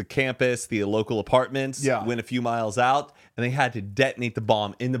dorms, the campus, the local apartments, Yeah. went a few miles out, and they had to detonate the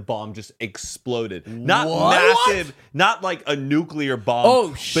bomb, and the bomb just exploded. Not What? massive, not like a nuclear bomb. Oh,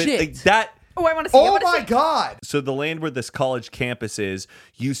 but shit. like that. Oh, I want to see. I Oh wanna my see. God. So the land where this college campus is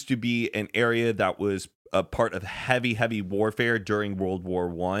used to be an area that was a part of heavy warfare during World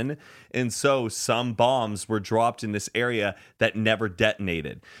War I. And so some bombs were dropped in this area that never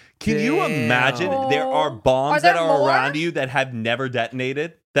detonated. Can you Damn. imagine there are bombs Are there that are more? around you that have never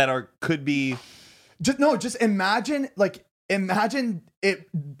detonated that could be Just imagine like imagine it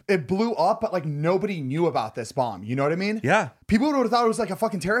blew up, but like nobody knew about this bomb. You know what I mean? Yeah. People would have thought it was like a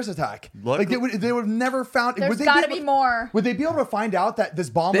fucking terrorist attack. Like they would have never found. There's got to be more. Would they be able to find out that this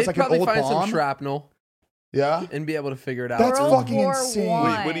bomb was They'd like an probably old find bomb? some shrapnel. Yeah, and be able to figure it out. That's fucking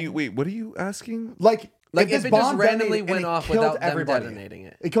insane. What are you asking? Like if this it just bomb randomly detonated and went it off killed without them everybody. detonating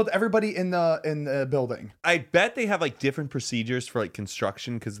it. It killed everybody in the building. I bet they have like different procedures for like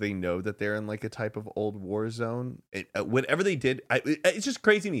construction because they know that they're in like a type of old war zone. Whatever they did, it's just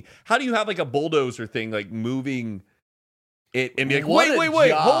crazy to me. How do you have like a bulldozer thing like moving it and be like, What a wait,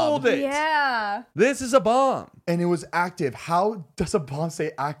 job. hold it. Yeah. This is a bomb. And it was active. How does a bomb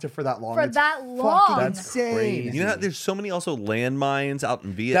stay active for that long? For It's that long. fucking That's insane. You know, there's so many also landmines out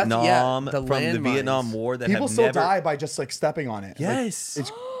in Vietnam the from the landmines. Vietnam War that People have still never. die by just like stepping on it. Like, Yes.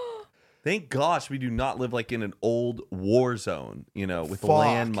 Thank gosh we do not live like in an old war zone, you know, with Fuck.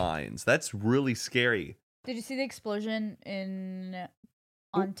 landmines. That's really scary. Did you see the explosion in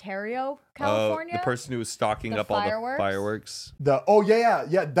Ontario, California? The person who was stocking The up all the fireworks? fireworks. That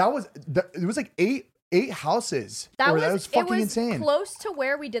was it was like eight houses. That that was fucking it was insane. close to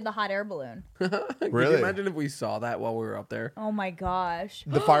where we did the hot air balloon. Could Really? you imagine if we saw that while we were up there? Oh my gosh.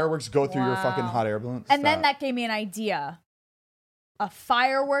 The fireworks go through your fucking Wow. hot air balloon. And then that gave me an idea. A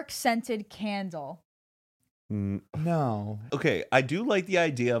firework scented candle. No. Okay, I do like the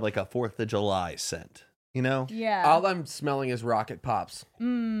idea of like a 4th of July scent, you know? Yeah. All I'm smelling is rocket pops.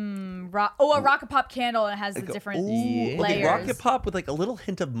 A rocket pop candle, and it has the different layers. Okay, rocket pop with like a little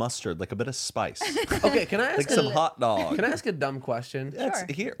hint of mustard, like a bit of spice. Okay, can I ask like some hot dog? Can I ask a dumb question?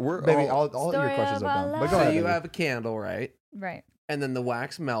 Here, we're Baby, all... all your questions are dumb. But go So ahead. you baby. have a candle, right? Right. And then the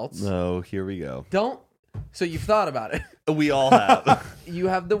wax melts. No, here we go. So you've thought about it. We all have. You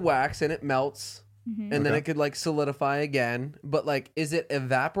have the wax and it melts, Mhm. and then Okay. it could like solidify again. But like, is it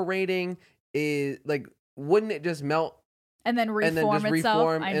evaporating? Wouldn't it just melt And then reform and then just itself.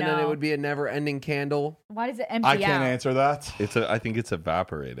 reform, I and know. then it would be a never-ending candle? Why does it empty I out? can't answer that. I think it's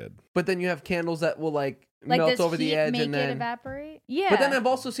evaporated. But then you have candles that will like melt does over the heat edge make and it then evaporate? Yeah. But then I've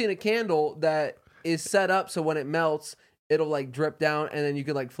also seen a candle that is set up so when it melts, it'll like drip down, and then you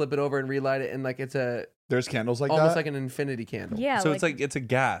could like flip it over and relight it, and like it's There's candles like almost that. like an infinity candle. Yeah. So it's a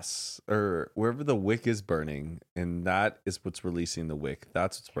gas or wherever the wick is burning, and that is what's releasing the wick.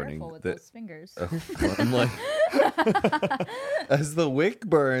 That's what's burning. Careful with The- those fingers. I'm like, as the wick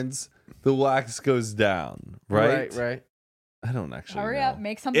burns, the wax goes down, right? Right. I don't actually Hurry know. up,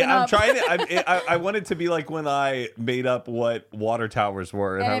 make something Yeah, I'm up. trying to. I want it to be like when I made up what water towers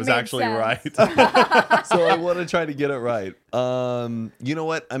were, and And I it was made actually sense. right. So I want to try to get it right. You know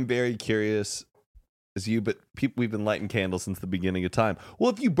what? I'm very curious as you, but we've been lighting candles since the beginning of time. Well,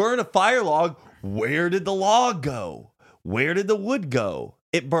 if you burn a fire log, where did the log go? Where did the wood go?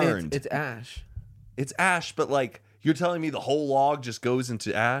 It burned. It's ash. It's ash, but like you're telling me the whole log just goes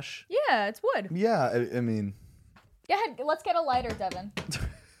into ash? Yeah, it's wood. Yeah, I mean, Go ahead. Let's get a lighter, Devin.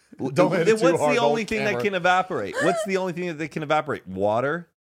 Don't hit it Then too what's hard, the don't only thing that hammer. can evaporate? What's the only thing that can evaporate? Water?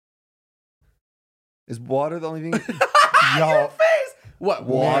 Is water the only thing? yo, What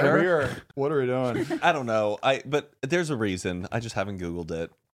water? What are we doing? I don't know. But there's a reason. I just haven't Googled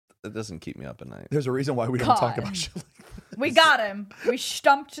it. It doesn't keep me up at night. There's a reason why we don't talk about shit. We got him. We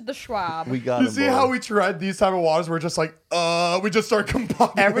stumped the Schwab. We got You him, see boy. how we tread these type of waters? We're just like, we just start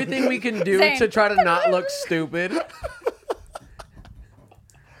compiling Everything we can do Same. to try to not look stupid.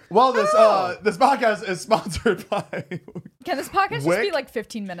 Well, this podcast is sponsored by. Can this podcast just Wick? be like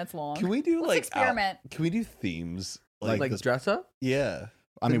 15 minutes long? Can we do Let's like experiment? Can we do themes Like this? dress up? Yeah.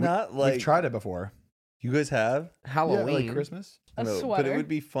 I mean, not like we've tried it before. You guys have Halloween. Yeah, like Christmas. A No, but sweater. it would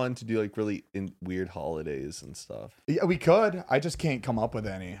be fun to do like really weird holidays and stuff. Yeah, we could. I just can't come up with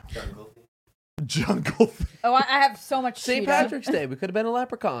any. Jungle. Oh, I have so much St. Cheeto. Patrick's Day. We could have been a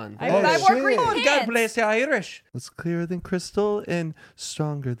leprechaun. I Oh, wore green shit. pants. the Irish. What's clearer than crystal and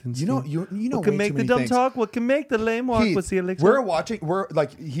stronger than You know, steel? you know. What can way make too the many dumb things. talk? What can make the lame walk? Heath, What's the elixir? we're watching. We're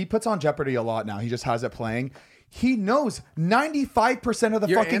like he puts on Jeopardy a lot now. He just has it playing. He knows 95% of the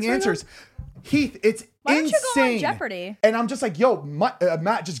You're fucking answering answers. Heath, it's Why don't insane. you go on Jeopardy? And I'm just like, yo,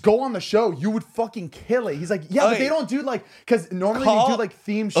 Matt, just go on the show. You would fucking kill it. He's like, yeah, but Okay. they don't do like because normally they do like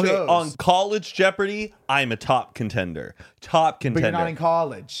theme shows. Okay, on College Jeopardy, I'm a top contender. Top but contender. you're not in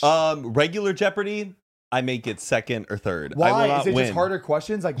college. Regular Jeopardy, I may get second or third. I will Why? not Is it win. just harder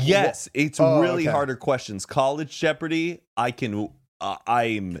questions? Like Yes, it's Oh, really okay. harder questions. College Jeopardy, I can.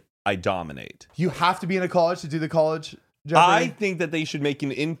 I dominate. You have to be in a college to do the college. Jeopardy? I think that they should make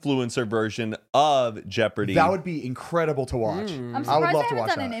an influencer version of Jeopardy. That would be incredible to watch. I'm I would surprised love they to watch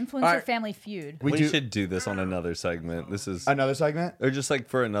haven't done that. an influencer family feud. We should do this on another segment. This is another segment, or just like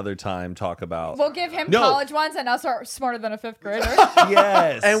for another time. Talk about. We'll give him No. college ones, and us are smarter than a 5th grader.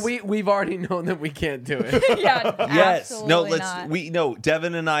 Yes, And we've already known that we can't do it. Yeah, yes. No, absolutely let's. not.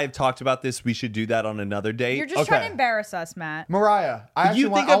 Devin and I have talked about this. We should do that on another date. You're just trying to embarrass us, Matt. Mariah, I actually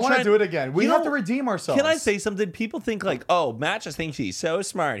want to do it again. We have to redeem ourselves. Can I say something? People think like, oh, Matt just thinks he's so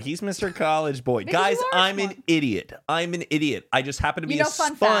smart. He's Mr. College Boy. Because Guys, you are I'm an idiot. I'm an idiot. I just happen to be You know a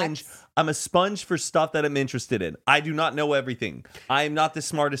fun sponge. facts. I'm a sponge for stuff that I'm interested in. I do not know everything. I am not the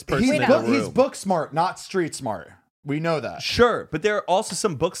smartest person He's, in the room. he's book smart, not street smart. We know that. Sure, but there are also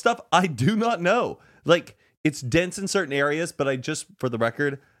some book stuff I do not know. Like, it's dense in certain areas, but I just, for the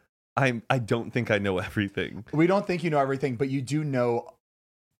record, I don't think I know everything. We don't think you know everything, but you do know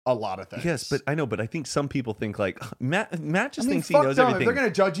a lot of things. Yes, but I know, but I think some people think like Matt just thinks he fuck knows them. everything. If they're going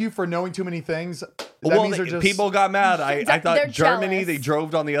to judge you for knowing too many things, that Well, means they're just... people got mad. I thought They're Germany, jealous. they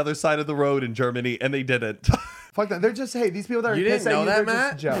drove on the other side of the road in Germany, and they didn't. Fuck them. They're just, hey, these people that are You pissed didn't at know you,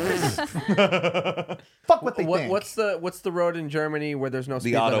 that, they're just jealous. Fuck what they think. What's the road in Germany where there's no The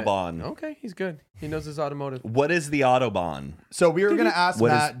speed limit? Autobahn. Okay, he's good. He knows his automotive. What is the Autobahn? So we were going to ask What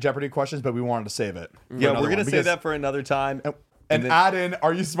is- Matt Jeopardy questions, but we wanted to save it. Yeah, we're going to say that for another time. And then- add in,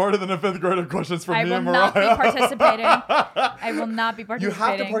 are you smarter than a 5th grader questions from I me will and not be Mariah? participating. I will not be You participating.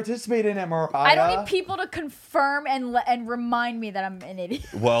 have to participate in it, Mariah. I don't need people to confirm and remind me that I'm an idiot.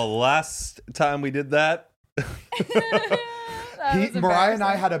 Well, last time we did that, Mariah and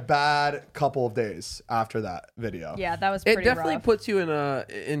I had a bad couple of days after that video. Yeah, that was It pretty definitely rough. puts you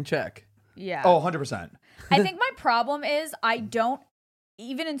in check. Yeah. Oh, 100%. I think my problem is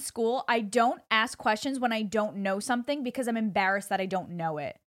even in school, I don't ask questions when I don't know something because I'm embarrassed that I don't know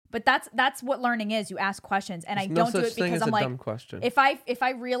it. But that's what learning is. You ask questions, and There's I no don't do such it thing because as I'm a like, dumb question. if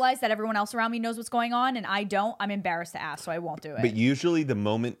I realize that everyone else around me knows what's going on and I don't, I'm embarrassed to ask, so I won't do it. but usually the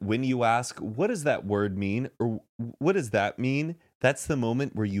moment when you ask, what does that word mean? Or what does that mean? That's the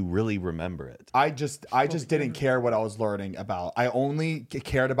moment where you really remember it. I just didn't care what I was learning about. I only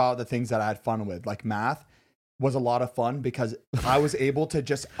cared about the things that I had fun with. Like math was a lot of fun because I was able to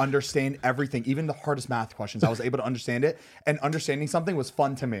just understand everything, even the hardest math questions. I was able to understand it, and understanding something was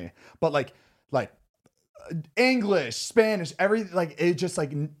fun to me. But like English, Spanish, everything, like it just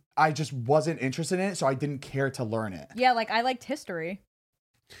like I just wasn't interested in it, so I didn't care to learn it. Yeah, like I liked history.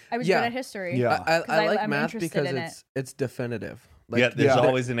 I was good at history. Yeah. I like I'm math interested because in it. it's definitive. yeah, there's there-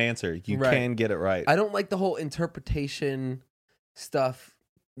 always an answer. You Right. can get it right. I don't like the whole interpretation stuff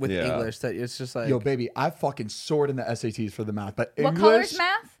with Yeah. English. That it's just like Yo, baby, I fucking soared in the SATs for the math, but What English, color's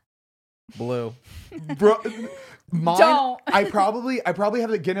math? blue. bro. Mine, Don't. I probably have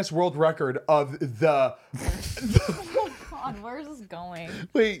the Guinness World Record of the. God, where's this going?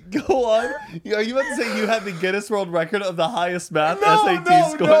 Wait, go on. Are you about to say you had the Guinness World Record of the highest math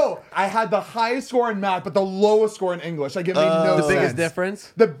SAT score? No. I had the highest score in math, but the lowest score in English. Like it made no The sense. biggest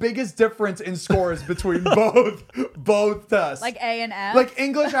difference. The biggest difference in scores between both tests. Like A and F? Like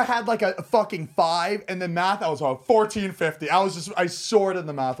English, I had like a fucking 5, and then math, I was on 1450. I soared in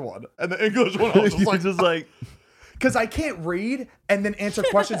the math one, and the English one, I was just like, because I can't read and then answer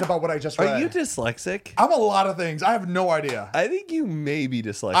questions about what I just read. Are you dyslexic? I'm a lot of things. I have no idea. I think you may be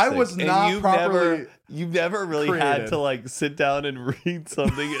dyslexic. I was and not you've properly You've never really had created. to like sit down and read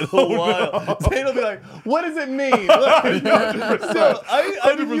something in a while. Zane will be like, "What does it mean?" Like, so I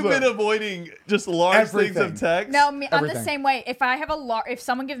think you've been avoiding just large things of text. No, I'm the Everything. same way. If I have if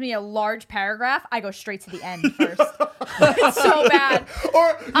someone gives me a large paragraph, I go straight to the end first. It's so bad.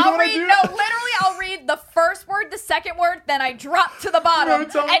 Or you know I'll what read. I do? No, literally, I'll read the first word, the second word, then I drop to the bottom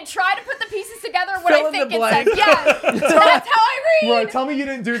tell me- and try to put the pieces together when Fill I in think the it blank. says. Yes, that's how I read. Right, tell me you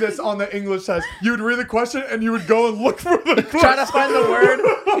didn't do this on the English test. You would read the question and you would go and look for the question. Try to find the word.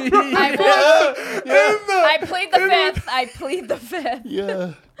 I plead the fifth. I plead the fifth.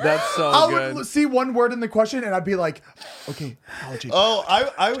 Yeah. That's so I good. would see one word in the question and I'd be like, okay, allergy. Oh,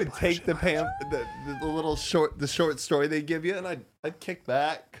 I would take the little short story they give you, and I'd kick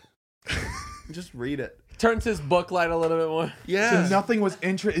back, just read it. Turns his book light a little bit more. Yeah. So nothing was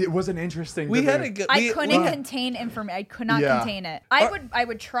it wasn't interesting. We to had me. a good. I couldn't contain information. I could not Yeah. contain it. I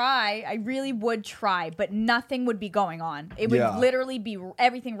would try. I really would try, but nothing would be going on. It would Yeah. literally be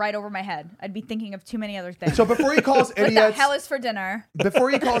everything right over my head. I'd be thinking of too many other things. So before you call us what the idiots, hell is for dinner? before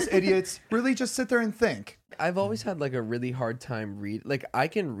you call us idiots, really just sit there and think. I've always had like a really hard time like I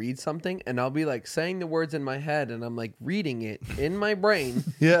can read something and I'll be like saying the words in my head and I'm like reading it in my brain.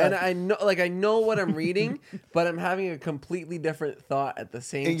 Yeah. And I know what I'm reading, but I'm having a completely different thought at the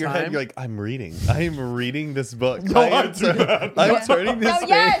same In your time. head, you're like, I'm reading this book. No, I'm turning this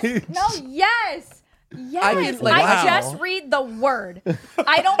page. Yes. Yes, I I, can, like, wow. just read the word.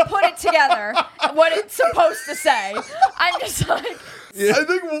 I don't put it together what it's supposed to say. I'm just like, Yeah. I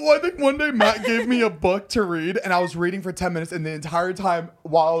think one day Matt gave me a book to read, and I was reading for 10 minutes, and the entire time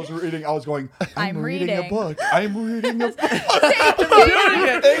while I was reading, I was going, I'm reading a book. I'm reading a book. I'm doing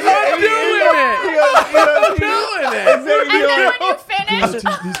it. And then when you finish,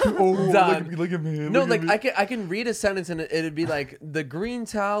 Look at me. No, like I can read a sentence and it'd be like the green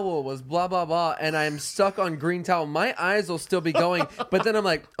towel was blah blah blah, and I'm stuck on green towel. My eyes will still be going, but then I'm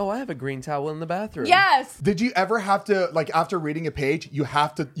like, oh, I have a green towel in the bathroom. Yes. Did you ever have to, like, after reading a page, you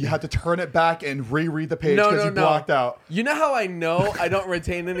had to turn it back and reread the page because you blocked out? You know how I know I don't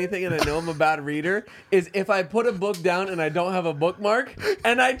retain anything and I know I'm a bad reader is if I put a book down and I don't have a bookmark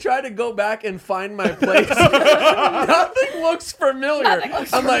and I try to go back and find my place. Nothing looks familiar.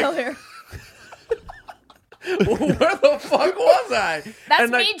 I'm like, where the fuck was I? That's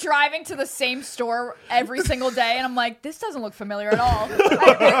and me driving to the same store every single day, and I'm like, this doesn't look familiar at all.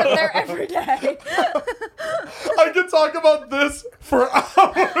 I visit there every day. I could talk about this for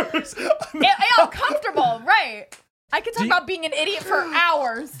hours. I'm comfortable, right? I could talk about being an idiot for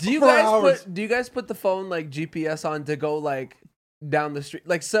hours. Do you guys put the phone like GPS on to go like down the street,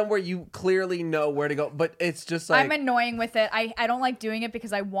 like somewhere you clearly know where to go, but it's just like I'm annoying with it. I don't like doing it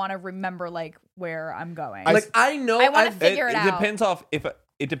because I want to remember like where I'm going. Like I know I want to figure it out.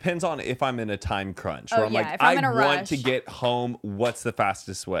 It depends on if I'm in a time crunch where I'm like, if I'm in a want rush. to get home. What's the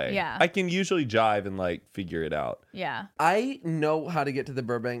fastest way? Yeah. I can usually jive and like figure it out. Yeah. I know how to get to the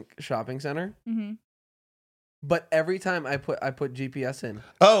Burbank shopping center. Mm-hmm. But every time I put GPS in.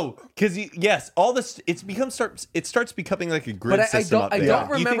 Oh, because all this it starts becoming like a grid system. I don't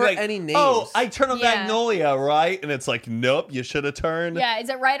remember any names. Oh, I turn on Magnolia, right? And it's like, nope, you should have turned. Yeah, is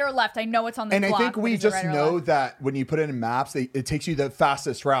it right or left? I know it's on the block. And I think we just know left? that when you put it in maps, it takes you the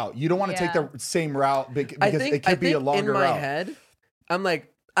fastest route. You don't want to take the same route because it could be a longer route. In my head, I'm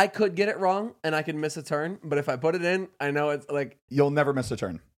like, I could get it wrong and I could miss a turn, but if I put it in, I know it's like you'll never miss a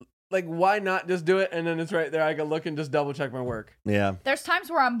turn. Like, why not just do it and then it's right there? I can look and just double check my work. Yeah. There's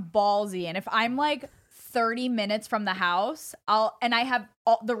times where I'm ballsy, and if I'm like 30 minutes from the house, I have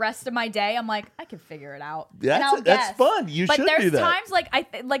the rest of my day, I'm like, I can figure it out. That's fun. You should do that. But there's times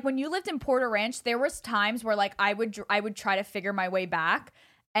like when you lived in Porter Ranch, there was times where like I would try to figure my way back.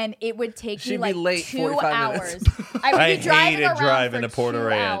 And it would take me like late 2 hours. I would be driving to Porter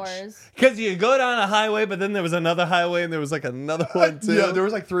Ranch because you go down a highway, but then there was another highway, and there was like another one too. Yeah, there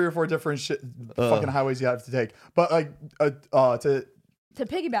was like 3 or 4 different fucking highways you have to take. But like to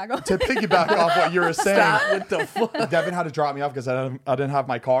piggyback off what you were saying, Stop with the fuck. Devin had to drop me off because I didn't have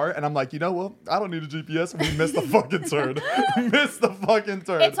my car, and I'm like, well, I don't need a GPS. We missed the fucking turn.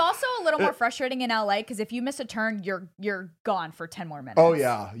 It's also a little more frustrating in LA because if you miss a turn, you're gone for 10 more minutes. Oh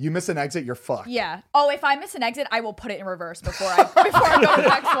yeah, you miss an exit, you're fucked. Yeah. Oh, if I miss an exit, I will put it in reverse before I go to the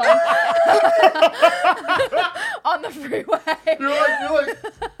next one on the freeway. You're like.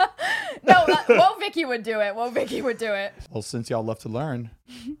 No, Whoa Vicky would do it. Well, since y'all love to learn,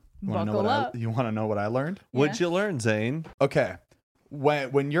 you want to know what I learned? Yeah. What'd you learn, Zane? Okay,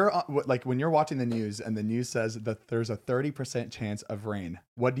 when you're watching the news and the news says that there's a 30% chance of rain,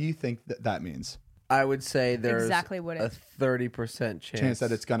 what do you think that means? I would say there's exactly what a 30% chance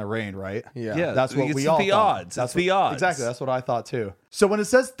that it's gonna rain, right? Yeah, that's what we all thought. Odds. That's the odds. Exactly, that's what I thought too. So when it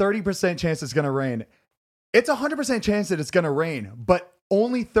says 30% chance it's gonna rain, it's 100% chance that it's gonna rain, but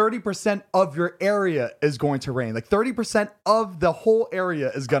only 30% of your area is going to rain. Like 30% of the whole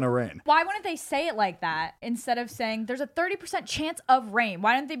area is going to rain. Why wouldn't they say it like that instead of saying there's a 30% chance of rain?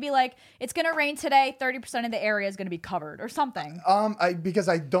 Why don't they be like, it's going to rain today, 30% of the area is going to be covered or something? I guess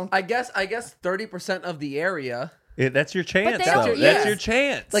 30% of the area. That's your chance. That's your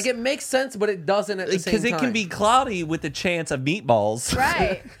chance. Like it makes sense, but it doesn't at the same time. Because it can be cloudy with the chance of meatballs.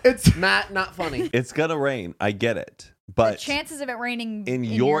 Right. It's Matt, not funny. It's going to rain. I get it. But the chances of it raining in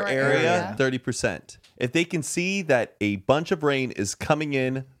your area, 30%. If they can see that a bunch of rain is coming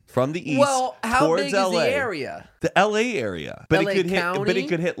in from the east how towards big LA, is the area? The LA area. But LA it could County?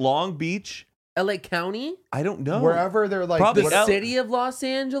 hit Long Beach LA County? I don't know. Wherever they're like Probably The city of Los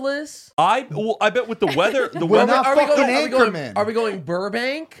Angeles? I bet with the weather, We're not fucking Anchorman. Are we going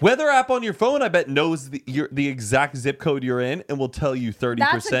Burbank? weather app on your phone, I bet knows the exact zip code you're in and will tell you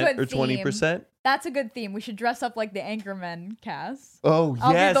 30% or 20%. That's a good theme. We should dress up like the Anchorman cast. Oh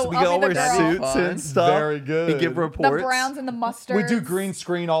I'll be yes, the- we I'll can all be the wear girl. suits Fun. and stuff. Very good. And give The reports. browns and the mustards. We do green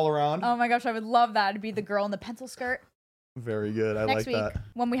screen all around. Oh my gosh, I would love that to be the girl in the pencil skirt. Very good. I Next like week that.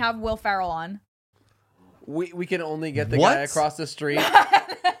 when we have Will Ferrell on. We can only get the What? guy across the street.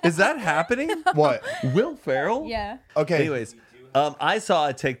 Is that happening? What? Will Ferrell? Yeah. Okay. Anyways, I saw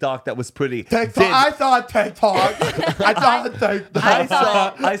a TikTok that was pretty. I thought TikTok. I thought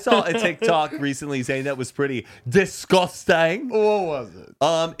TikTok. I saw a TikTok recently saying that was pretty disgusting. What was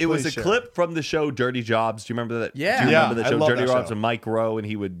it? It was Please a share. clip from the show Dirty Jobs. Do you remember that? Yeah. Do you Yeah, remember the I show love Dirty that Jobs show. and Mike Rowe, and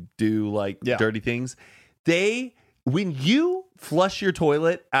he would do like Yeah. dirty things. When you flush your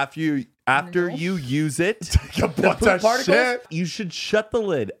toilet after you use it, What the shit? you should shut the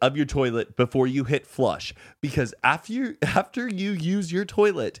lid of your toilet before you hit flush, because after you use your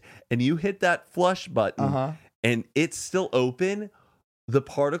toilet and you hit that flush button and it's still open, the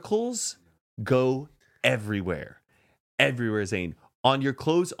particles go everywhere. Everywhere, Zane. On your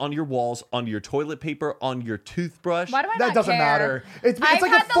clothes, on your walls, on your toilet paper, on your toothbrush. Why do I That not doesn't care? matter. It's I've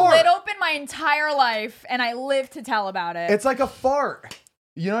like had a the fart. lid open my entire life, and I live to tell about it. It's like a fart.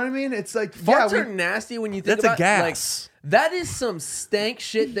 You know what I mean? It's like Farts yeah, are nasty when you think That's a about gas. Like, that is some stank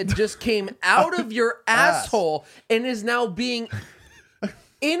shit that just came out of your asshole and is now being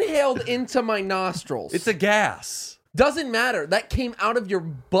inhaled into my nostrils. It's a gas. Doesn't matter. That came out of your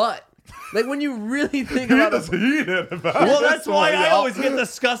butt. Like when you really think about it. Well, that's why I always get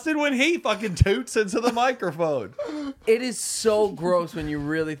disgusted when he fucking toots into the microphone. It is so gross when you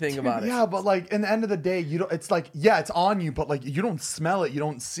really think about it. Yeah, but like in the end of the day, you don't. It's like it's on you, but like you don't smell it, you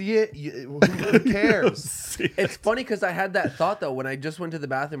don't see it. Who cares? It's funny because I had that thought though when I just went to the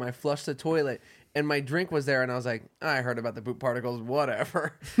bathroom. I flushed the toilet and my drink was there, and I was like, I heard about the poop particles,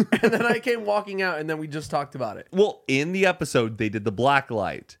 whatever. And then I came walking out, and then we just talked about it. Well, in the episode, they did the black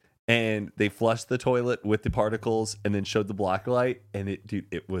light. And they flushed the toilet with the particles and then showed the black light. And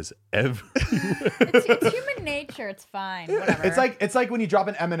it was everywhere. It's human nature. It's fine. Whatever. It's like when you drop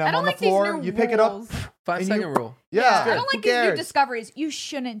an M&M I on don't the like these floor, new you pick it up. rules. 5 second rule. Yeah, I don't who like these new cares? discoveries. You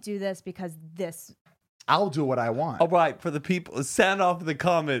shouldn't do this because this. I'll do what I want. All right, for the people, sound off in the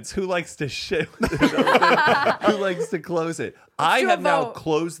comments. Who likes to shit? Who likes to close it? I do a have now vote.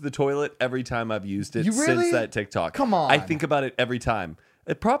 closed the toilet every time I've used it You really? since that TikTok. Come on. I think about it every time.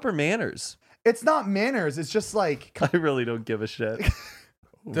 Proper manners. It's not manners. It's just like I really don't give a shit.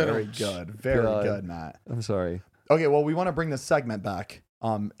 very good, very God. good, Matt. I'm sorry. Okay, well, we want to bring this segment back.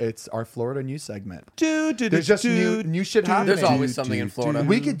 It's our Florida news segment. There's There's just new shit happening. There's always something in Florida.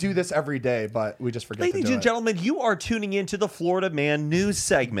 We could do this every day, but we just forget to Ladies do and it. gentlemen, you are tuning into the Florida Man News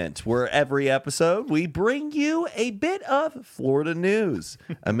segment, where every episode we bring you a bit of Florida news.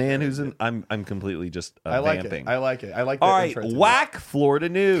 A man who's I'm completely just I like vamping. it. I like it. I like the All right, intro to it. whack Florida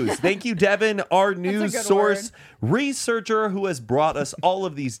news. Thank you, Devin, our news good source researcher who has brought us all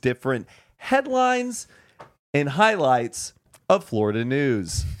of these different headlines and highlights of Florida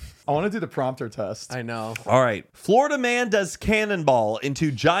news. I want to do the prompter test. I know. All right. Florida man does cannonball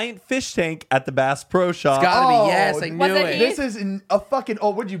into giant fish tank at the Bass Pro Shop. Gotta be yes. I knew Was it it. he? This is a fucking.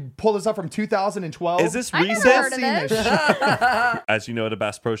 Oh, would you pull this up from 2012? Is this I never recent? heard of Seen this. this shit. As you know, at a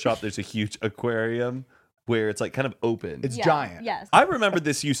Bass Pro Shop, there's a huge aquarium where it's like kind of open. It's Yeah, giant. Yes. I remember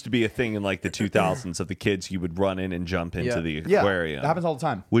this used to be a thing in like the 2000s of the kids. You would run in and jump into Yeah. the Yeah, aquarium. that happens all the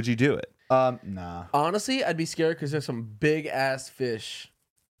time. Would you do it? Nah. Honestly, I'd be scared because there's some big ass fish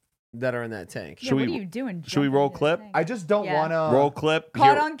that are in that tank. Yeah, Should what we- are you doing? should we jumping roll into the clip? thing? I just don't Yeah. want to Roll clip. Caught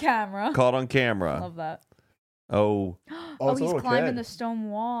Here- on camera. Caught on camera. Love that. Oh. Oh, it's a he's little climbing kid. the stone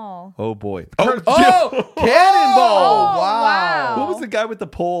wall. Oh boy. Oh, cannonball! Oh, wow. What was the guy with the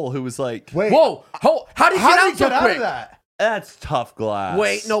pole who was like, Wait. whoa! How did he How get did out he so get out quick? of that? that's tough glass.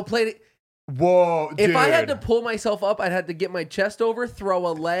 Wait, no, played it. Whoa, dude. If I had to pull myself up, I'd have to get my chest over, throw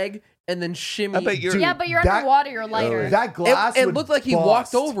a leg, and then shimmy. I bet you're. Yeah, but you're that- underwater. You're lighter. that glass It would looked like he bust.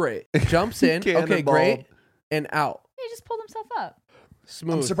 walked over it, jumps in, okay, Cannonball. great, and out. He just pulled himself up.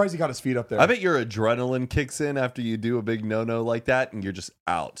 Smooth. I'm surprised he got his feet up there. I bet your adrenaline kicks in after you do a big no-no like that, and you're just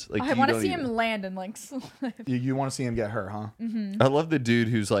out. Like I you want to don't see even- him land and like slip. You want to see him get hurt, huh? I love the dude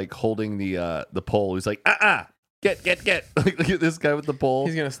who's like holding the pole. He's like, get. Like, look at this guy with the pole.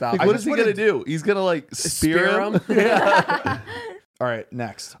 He's gonna stop. Like, I what just is he wanna gonna do? He's gonna like spear him. All right,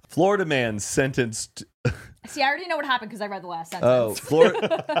 next. Florida man sentenced See, I already know what happened because I read the last Oh, sentence.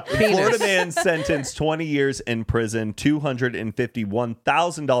 Florida man sentenced 20 years in prison,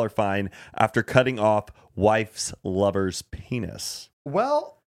 $251,000 fine after cutting off wife's lover's penis.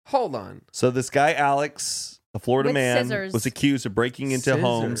 Well, hold on. So this guy, Alex, a Florida With man, scissors. was accused of breaking into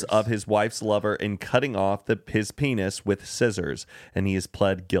homes Scissors. of his wife's lover and cutting off his penis with scissors, and he has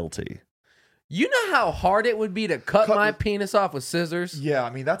pled guilty. You know how hard it would be to cut my penis off with scissors? Yeah, I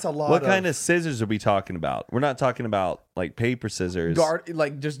mean, that's a lot What kind of scissors are we talking about? We're not talking about like paper scissors.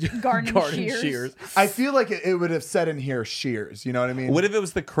 Just Garden shears. I feel like it would have said in here shears. You know what I mean? What if it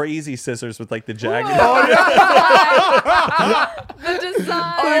was the crazy scissors with like the jagged? Oh, The design.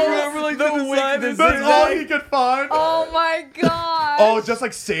 I remember like the design. That's all he could find. Oh my god. Oh, just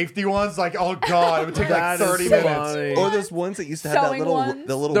like safety ones. Like, oh god, it would take like 30 minutes. Or those ones that used to have Sewing ones?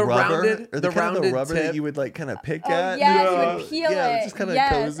 the little The rubber, rounded- or the kind of rounded rubber tip. that you would like kind of pick Oh, at. yes, you would peel Yeah, it. just kind of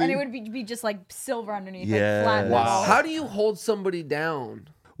yes, cozy. and it would be just like silver underneath Yes. it, flat metal. Wow. How do you hold somebody down?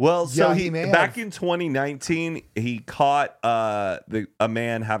 Well, so Yeah, he he may back have. in 2019, he caught a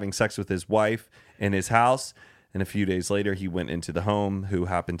man having sex with his wife in his house, and a few days later, he went into the home, who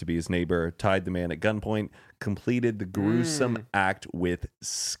happened to be his neighbor, tied the man at gunpoint, completed the gruesome act with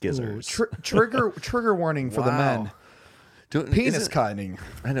scissors. Trigger warning for the men. Penis Isn't- cutting.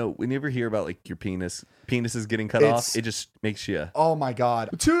 I know. We never hear about like your penises getting cut It's- off. It just makes you. Oh my god.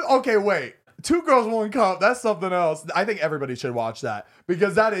 Wait. 2 Girls, 1 Cup. That's something else. I think everybody should watch that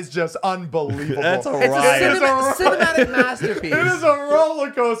because that is just unbelievable. That's a It's riot. a cinematic masterpiece. It is a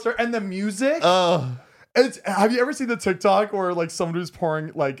roller coaster, and the music. Oh, Have you ever seen the TikTok where like somebody's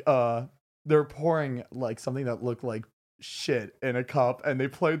pouring like they're pouring like something that looked like shit in a cup, and they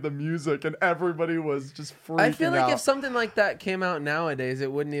played the music, and everybody was just freaking I feel like out. if something like that came out nowadays,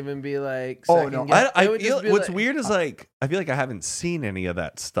 it wouldn't even be like. Oh, second no. guess. I It would just feel be what's like- weird is like I feel like I haven't seen any of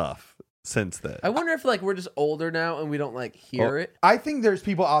that stuff since then. I wonder if like we're just older now and we don't like hear it. I think there's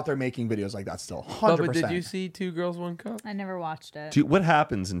people out there making videos like that still. 100%. Bubba, did you see 2 Girls, 1 Cup? I never watched it. What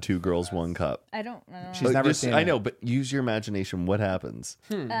happens in 2 Girls, 1 Cup? I don't know. She's never Just- seen I it. know, but use your imagination. What happens?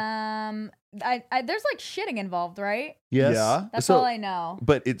 There's like shitting involved, right? Yes. Yeah. That's So- all I know.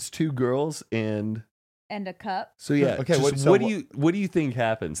 But it's 2 girls and And a cup. so yeah. Okay, just what- what do you think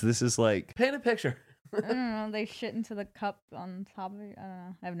happens? This is like Paint a picture. I don't know. They shit into the cup on top of it. I don't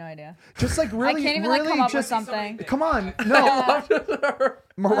know. I have no idea. Just like really, I can't even really like come up with just something. Come on, no,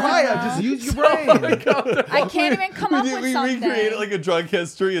 Mariah, just use your brain. I can't even come up with something. a drunk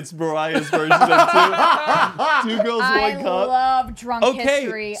history. It's Mariah's version of 2 Girls, 1 I Cup. love drunk Okay,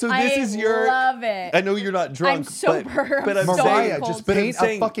 history. so this is your- love it. I know you're not drunk. I'm sober. But I'm I'm so saying, cold. just but I'm paint a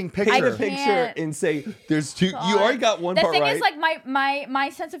saying, fucking paint a picture. picture can't. and say there's 2. You already got one The part thing right. is, like my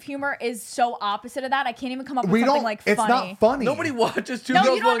sense of humor is so opposite of that. I can't even come up with We something don't. like It's funny. not funny. Nobody watches 2 No,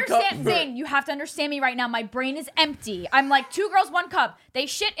 Girls, you don't 1 Cup. understand, Zane. You have to understand me right now. My brain is empty. I'm like 2 girls, 1 cup. They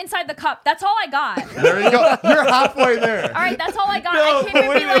shit inside the cup. That's all I got. There you go. You're halfway there. All right, that's all I got. No, I can't even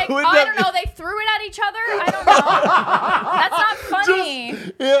wait be a minute, like, oh, wouldn't I that don't know. They threw it at each other. I don't know. That's not funny.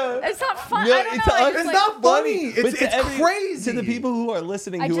 yeah. It's not fun. No, I don't it's know. I not- just, It's like, not funny. But It's to crazy. To the people who are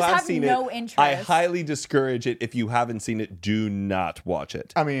listening I who just have have seen no it, interest. I highly discourage it. If you haven't seen it, do not watch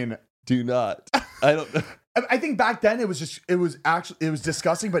it. I mean, Do not. I don't. I think back then it was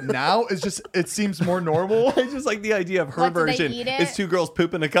disgusting, but now it seems more normal. I just like the idea of her What, did they version. eat it? It's 2 girls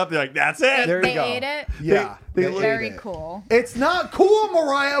pooping a cup. They're like, that's it. There you they go. ate it. Yeah, They ate Very it. cool. It's not cool,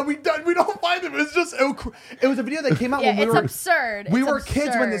 Mariah. We don't find it. It's just it was a video that came out Yeah, when we it's were absurd. We It's were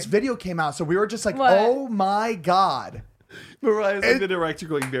kids when this absurd. video came out, so we were just like, What? oh my god. Mariah's like the director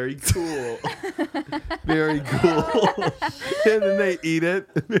going, very cool. Very cool. And then they eat it.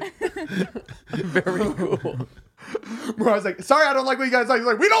 Very cool. Mariah's like, sorry, I don't like what you guys like. He's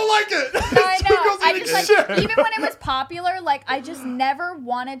like, we don't like it. No, I Two know. girls I eating just shit. like even when it was popular, like I just never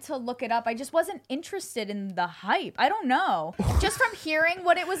wanted to look it up. I just wasn't interested in the hype. I don't know. Just from hearing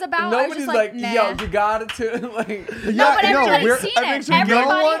what it was about, I was Nobody's just like, nah. yo, you got it too. Like, No, but everybody's we're- seen everybody's it. seen it.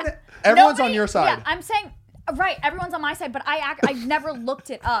 Everybody, Everyone's on nobody- your side. Yeah, I'm saying right. Everyone's on my side, but I've never looked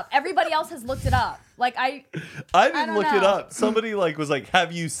it up. Everybody else has looked it up. Like I didn't don't look it know. up. Somebody like was like,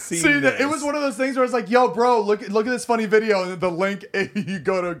 have you seen See, this? it was one of those things where it's like, yo, bro, look at this funny video, and the link, you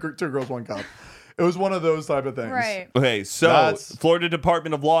go to 2 Girls, 1 Cup. It was one of those type of things. Right. Okay, so That's- Florida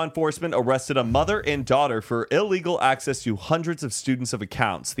Department of Law Enforcement arrested a mother and daughter for illegal access to hundreds of students' of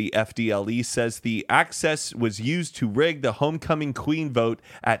accounts. The FDLE says the access was used to rig the homecoming queen vote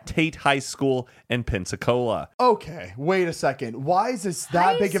at Tate High School in Pensacola. Okay, wait a second. Why is this that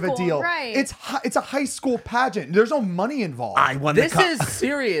High big of a school, deal? right. It's a high school pageant. There's no money involved. I won this is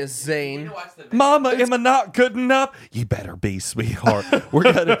serious, Zane. Mama, am I not good enough? You better be, sweetheart. You're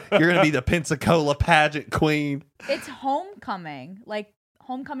gonna be the Pensacola a pageant queen. It's homecoming, like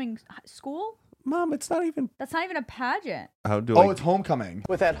homecoming school. Mom, it's not even. That's not even a pageant. It's homecoming.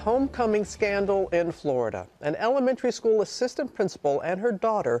 With that homecoming scandal in Florida, an elementary school assistant principal and her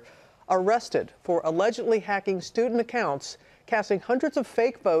daughter arrested for allegedly hacking student accounts, casting hundreds of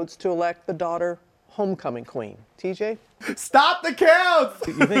fake votes to elect the daughter homecoming queen. TJ? Stop the counts!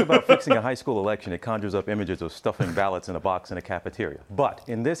 You think about fixing a high school election, it conjures up images of stuffing ballots in a box in a cafeteria. But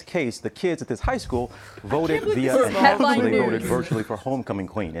in this case, the kids at this high school voted via an app. So they voted virtually for homecoming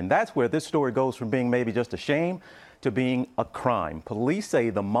queen. And that's where this story goes from being maybe just a shame to being a crime. Police say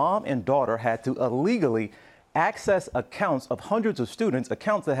the mom and daughter had to illegally access accounts of hundreds of students,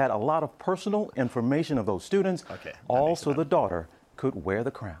 accounts that had a lot of personal information of those students. All so the daughter could wear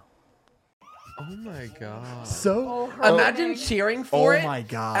the crown. Oh my god. So imagine cheering for it. Oh my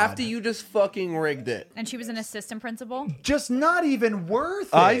god. After you just fucking rigged it. And she was an assistant principal. Just not even worth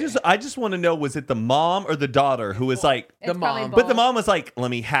it. I just want to know, was it the mom or the daughter who was like It's probably But the both. mom was like,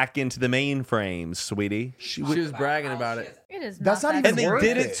 let me hack into the mainframe, sweetie. She was bragging about it. It is That's not that even And they worth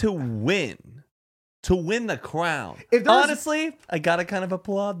did it it. to win. To win the crown. If there's- Honestly, I gotta kind of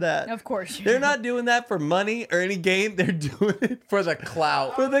applaud that. Of course. They're not doing that for money or any gain. They're doing it For the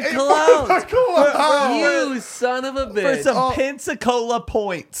clout. for the clout. You son of a bitch. For some Pensacola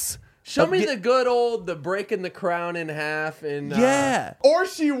points. Show me the good old, the breaking the crown in half and Yeah. Or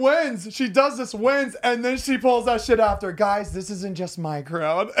she wins. She does this, wins, and then she pulls that shit after. Guys, this isn't just my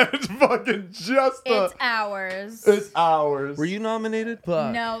crown. It's fucking just It's ours. It's ours. Were you nominated?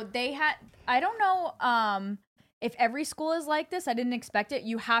 No, they had. I don't know if every school is like this. I didn't expect it.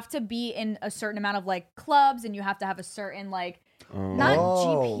 You have to be in a certain amount of like clubs, and you have to have a certain like not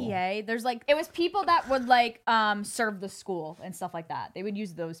GPA. There's like it was people that would like serve the school and stuff like that. They would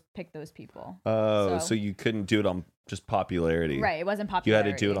pick those people. Oh, so you couldn't do it on just popularity. Right, it wasn't You popularity.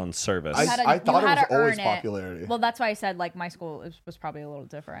 had to do it on service. You had to- I you thought it had was to always earn popularity. Well, that's why I said like my school was probably a little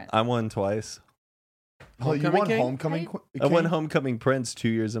different. I won twice. Oh, you Homecoming won King? homecoming? I won Homecoming Prince 2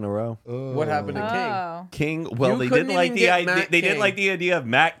 years in a row. What happened to Oh. King. Well, You they couldn't didn't like even the get idea. Matt They didn't King. like the idea of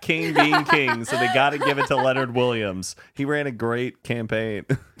Matt King being king, so they got to give it to Leonard Williams. He ran a great campaign.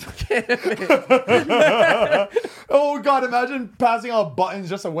 Oh god, imagine passing out buttons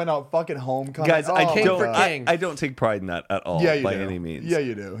just to win a fucking homecoming. Guys, Oh, I God. don't take pride in that at all. Yeah, you by do. any means. Yeah,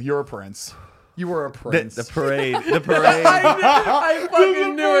 you do. You're a prince. You were a The, prince. the parade. The parade. I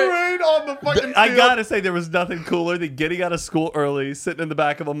fucking knew it. Parade on the fucking I field. gotta say, there was nothing cooler than getting out of school early, sitting in the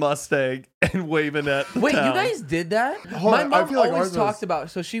back of a Mustang, and waving at the Wait, town. you guys did that? Hold My on, I mom feel like always ours talked was-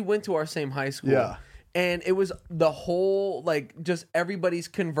 about. So she went to our same high school. Yeah. And it was the whole like just everybody's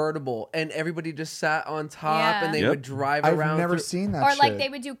convertible, and everybody just sat on top, Yeah. and they Yep. would drive I've around. never through- seen that Or shit. like they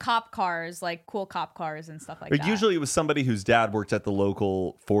would do cop cars, like cool cop cars and stuff like But that. usually it was somebody whose dad worked at the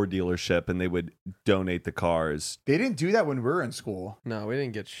local Ford dealership, and they would donate the cars. They didn't do that when we were in school. No, we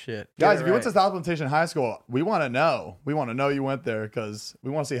didn't get shit. Guys, Get if it you went to right. South Plantation High School, we want to know. We want to know you went there because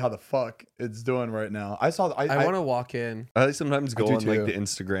we want to see how the fuck it's doing right now. I saw. I want to walk in. I sometimes go do on like too. the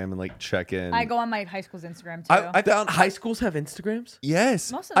Instagram and like check in. I go on my high school's Instagram too. I found High schools have Instagrams?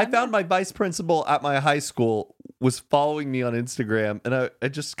 Yes. Most of I them, found yeah. my vice principal at my high school was following me on Instagram, and I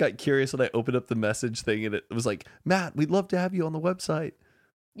just got curious and I opened up the message thing, and it was like, Matt, we'd love to have you on the website.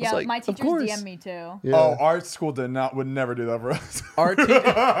 yeah, like, my of teachers course. DM me too. Oh, our school would never do that for us.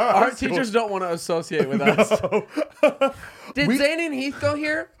 Our teachers don't want to associate with us. Did Zane and Heath go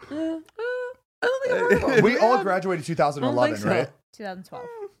here? I don't think I heard about We it. all graduated 2011, so. right? 2012.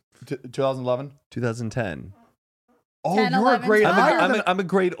 2011. 2010. Oh, 10, you were a 11, grade 12. higher I'm, than I'm a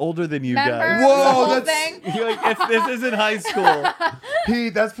grade older than you Remember guys. the Whoa, whole that's- thing? You're like, this isn't high school.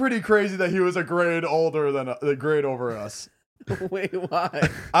 Pete. That's pretty crazy that he was a grade older than the grade over us. Wait, why?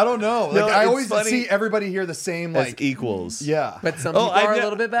 I don't know. Like No, I it's always funny. see everybody here the same. As Like equals. yeah. But some Oh, people I are a know-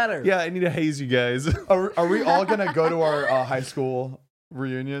 little bit better. Yeah, I need to haze you guys. Are we all gonna go to our high school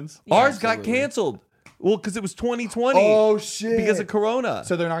reunions? Ours got absolutely. canceled. Well, because it was 2020. Oh shit! Because of Corona.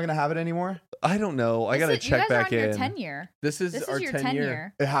 So they're not gonna have it anymore. I don't know. I gotta You check guys back are on in. your 10 year. This is This our is your 10 year.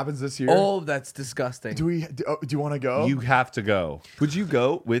 year. It happens this year. Oh, that's disgusting. Do you want to go? You have to go. Would you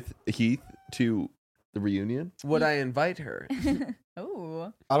go with Heath to the reunion? Would I invite her?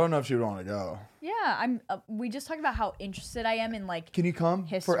 Oh. I don't know if she would want to go. Yeah, I'm we just talked about how interested I am in like Can you come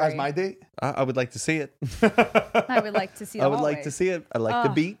history. for as my date? I would like to see it. I would like to see the I would like hallway. to see it. I like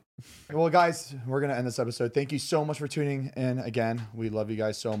the Oh. beat. Well, guys, we're gonna end this episode. Thank you so much for tuning in. Again, we love you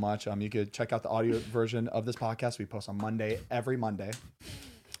guys so much. You could check out the audio version of this podcast. We post on Monday, every Monday.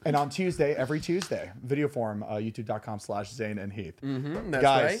 And on Tuesday, every Tuesday, video form, youtube.com/Zane and Heath. That's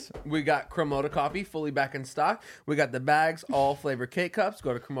Guys. right. We got Cremota coffee fully back in stock. We got the bags, all flavor K-Cups.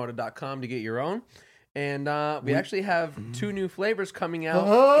 Go to Cremota.com to get your own. And we actually have 2 new flavors coming out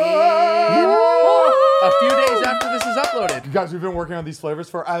in a few days after this is uploaded. You guys, we've been working on these flavors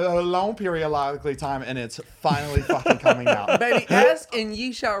for a long periodically time, and it's finally fucking coming out. Baby, ask and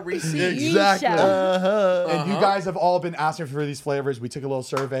ye shall receive. Exactly. And you guys have all been asking for these flavors. We took a little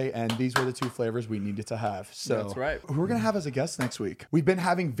survey, and these were the 2 flavors we needed to have. So That's right. Who we're going to have as a guest next week? We've been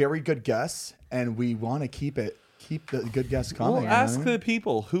having very good guests, and we want to keep the good guests coming. Well, ask the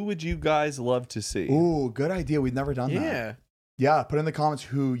people, who would you guys love to see? Ooh, good idea. We've never done that. Yeah. Yeah, put in the comments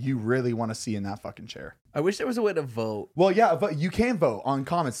who you really want to see in that fucking chair. I wish there was a way to vote. Well, yeah, but you can vote on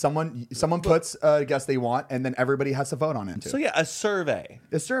comments. Someone puts a guest they want, and then everybody has to vote on it too. So yeah, a survey.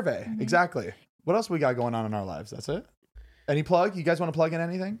 Exactly. What else we got going on in our lives? That's it? Any plug? You guys want to plug in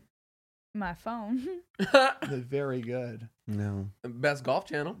anything? My phone. Very good. No. Best Golf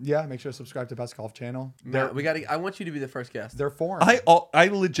Channel. Yeah, make sure to subscribe to Best Golf Channel. Matt, I want you to be the first guest. They're foreign. I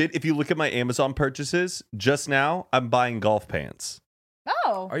legit, if you look at my Amazon purchases just now, I'm buying golf pants.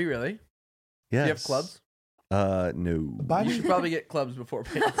 Oh. Are you really? Yes. Do you have clubs? No. You should probably get clubs before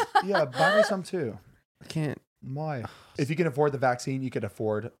pants. Yeah, buy me some too. I can't. Why? If you can afford the vaccine, you could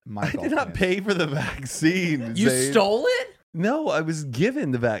afford my golf I did not pants. pay for the vaccine. You Zayn. stole it? No, I was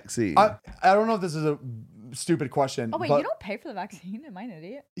given the vaccine. I don't know if this is a stupid question. Oh wait, but you don't pay for the vaccine? Am I an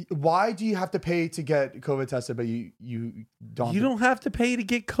idiot? why do you have to pay to get COVID tested, but you don't? You don't have to pay to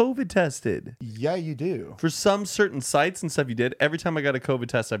get COVID tested. Yeah, you do. For some certain sites and stuff you did. Every time I got a COVID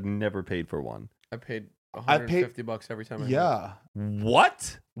test, I've never paid for one. I paid $150 every time. Yeah.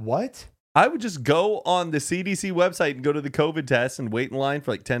 What? What? I would just go on the CDC website and go to the COVID test and wait in line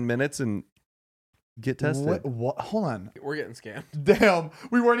for like 10 minutes and get tested. What? Hold on. We're getting scammed. Damn,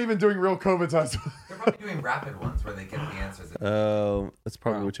 we weren't even doing real COVID tests. They're probably doing rapid ones where they get the answers. Oh, that's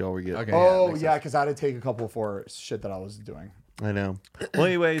probably what y'all were getting. Okay, Oh, yeah, because I had to take a couple for shit that I was doing. I know. Well,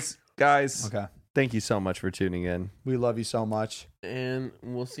 anyways, guys. Okay. Thank you so much for tuning in. We love you so much. And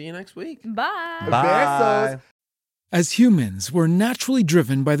we'll see you next week. Bye. Bye. As humans, we're naturally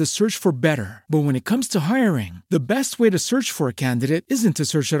driven by the search for better. But when it comes to hiring, the best way to search for a candidate isn't to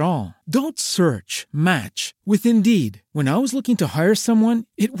search at all. Don't search, match with Indeed. When I was looking to hire someone,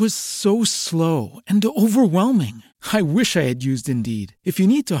 it was so slow and overwhelming. I wish I had used Indeed. If you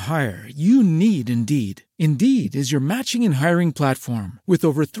need to hire, you need Indeed. Indeed is your matching and hiring platform with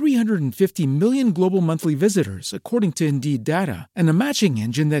over 350 million global monthly visitors, according to Indeed data, and a matching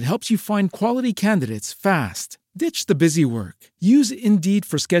engine that helps you find quality candidates fast. Ditch the busy work. Use Indeed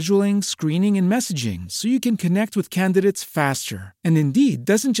for scheduling, screening, and messaging so you can connect with candidates faster. And Indeed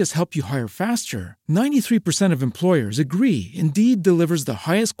doesn't just help you hire faster. 93% of employers agree Indeed delivers the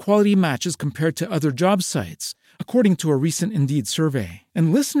highest quality matches compared to other job sites, according to a recent Indeed survey.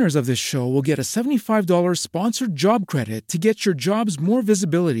 And listeners of this show will get a $75 sponsored job credit to get your jobs more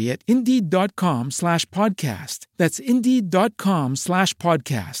visibility at Indeed.com/podcast. That's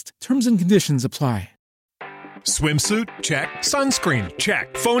Indeed.com/podcast. Terms and conditions apply. Swimsuit? Check. Sunscreen?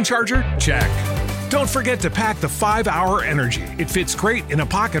 Check. Phone charger? Check. Don't forget to pack the 5-Hour Energy. It fits great in a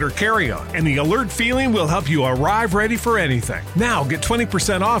pocket or carry-on, and the alert feeling will help you arrive ready for anything. Now get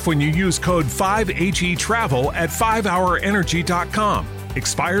 20% off when you use code 5HETRAVEL at 5hourenergy.com.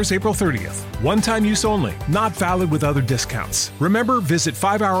 Expires April 30th. One-time use only. Not valid with other discounts. Remember, visit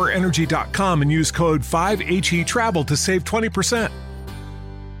 5hourenergy.com and use code 5HETRAVEL to save 20%.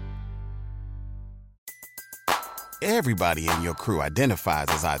 Everybody in your crew identifies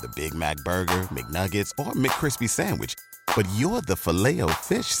as either Big Mac Burger, McNuggets, or McCrispy Sandwich. But you're the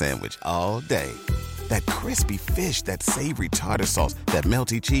Filet-O-Fish Sandwich all day. That crispy fish, that savory tartar sauce, that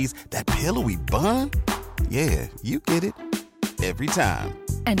melty cheese, that pillowy bun. Yeah, you get it. Every time.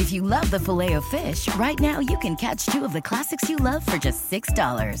 And if you love the Filet-O-Fish, right now you can catch 2 of the classics you love for just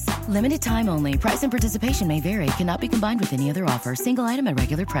 $6. Limited time only. Price and participation may vary. Cannot be combined with any other offer. Single item at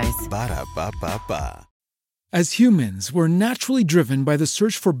regular price. Ba-da-ba-ba-ba. As humans, we're naturally driven by the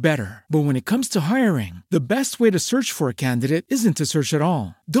search for better. But when it comes to hiring, the best way to search for a candidate isn't to search at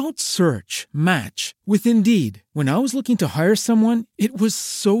all. Don't search, match with Indeed. When I was looking to hire someone, it was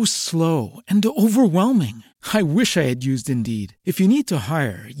so slow and overwhelming. I wish I had used Indeed. If you need to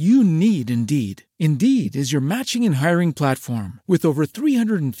hire, you need Indeed. Indeed is your matching and hiring platform with over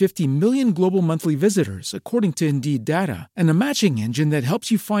 350 million global monthly visitors, according to Indeed data, and a matching engine that helps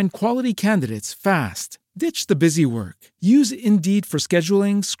you find quality candidates fast. Ditch the busy work. Use Indeed for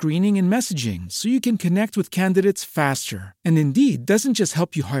scheduling, screening, and messaging so you can connect with candidates faster. And Indeed doesn't just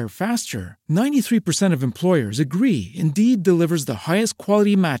help you hire faster. 93% of employers agree Indeed delivers the highest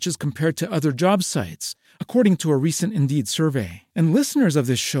quality matches compared to other job sites, according to a recent Indeed survey. And listeners of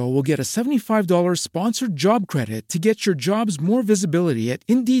this show will get a $75 sponsored job credit to get your jobs more visibility at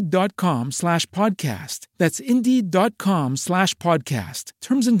Indeed.com/podcast. That's Indeed.com/podcast.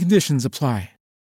 Terms and conditions apply.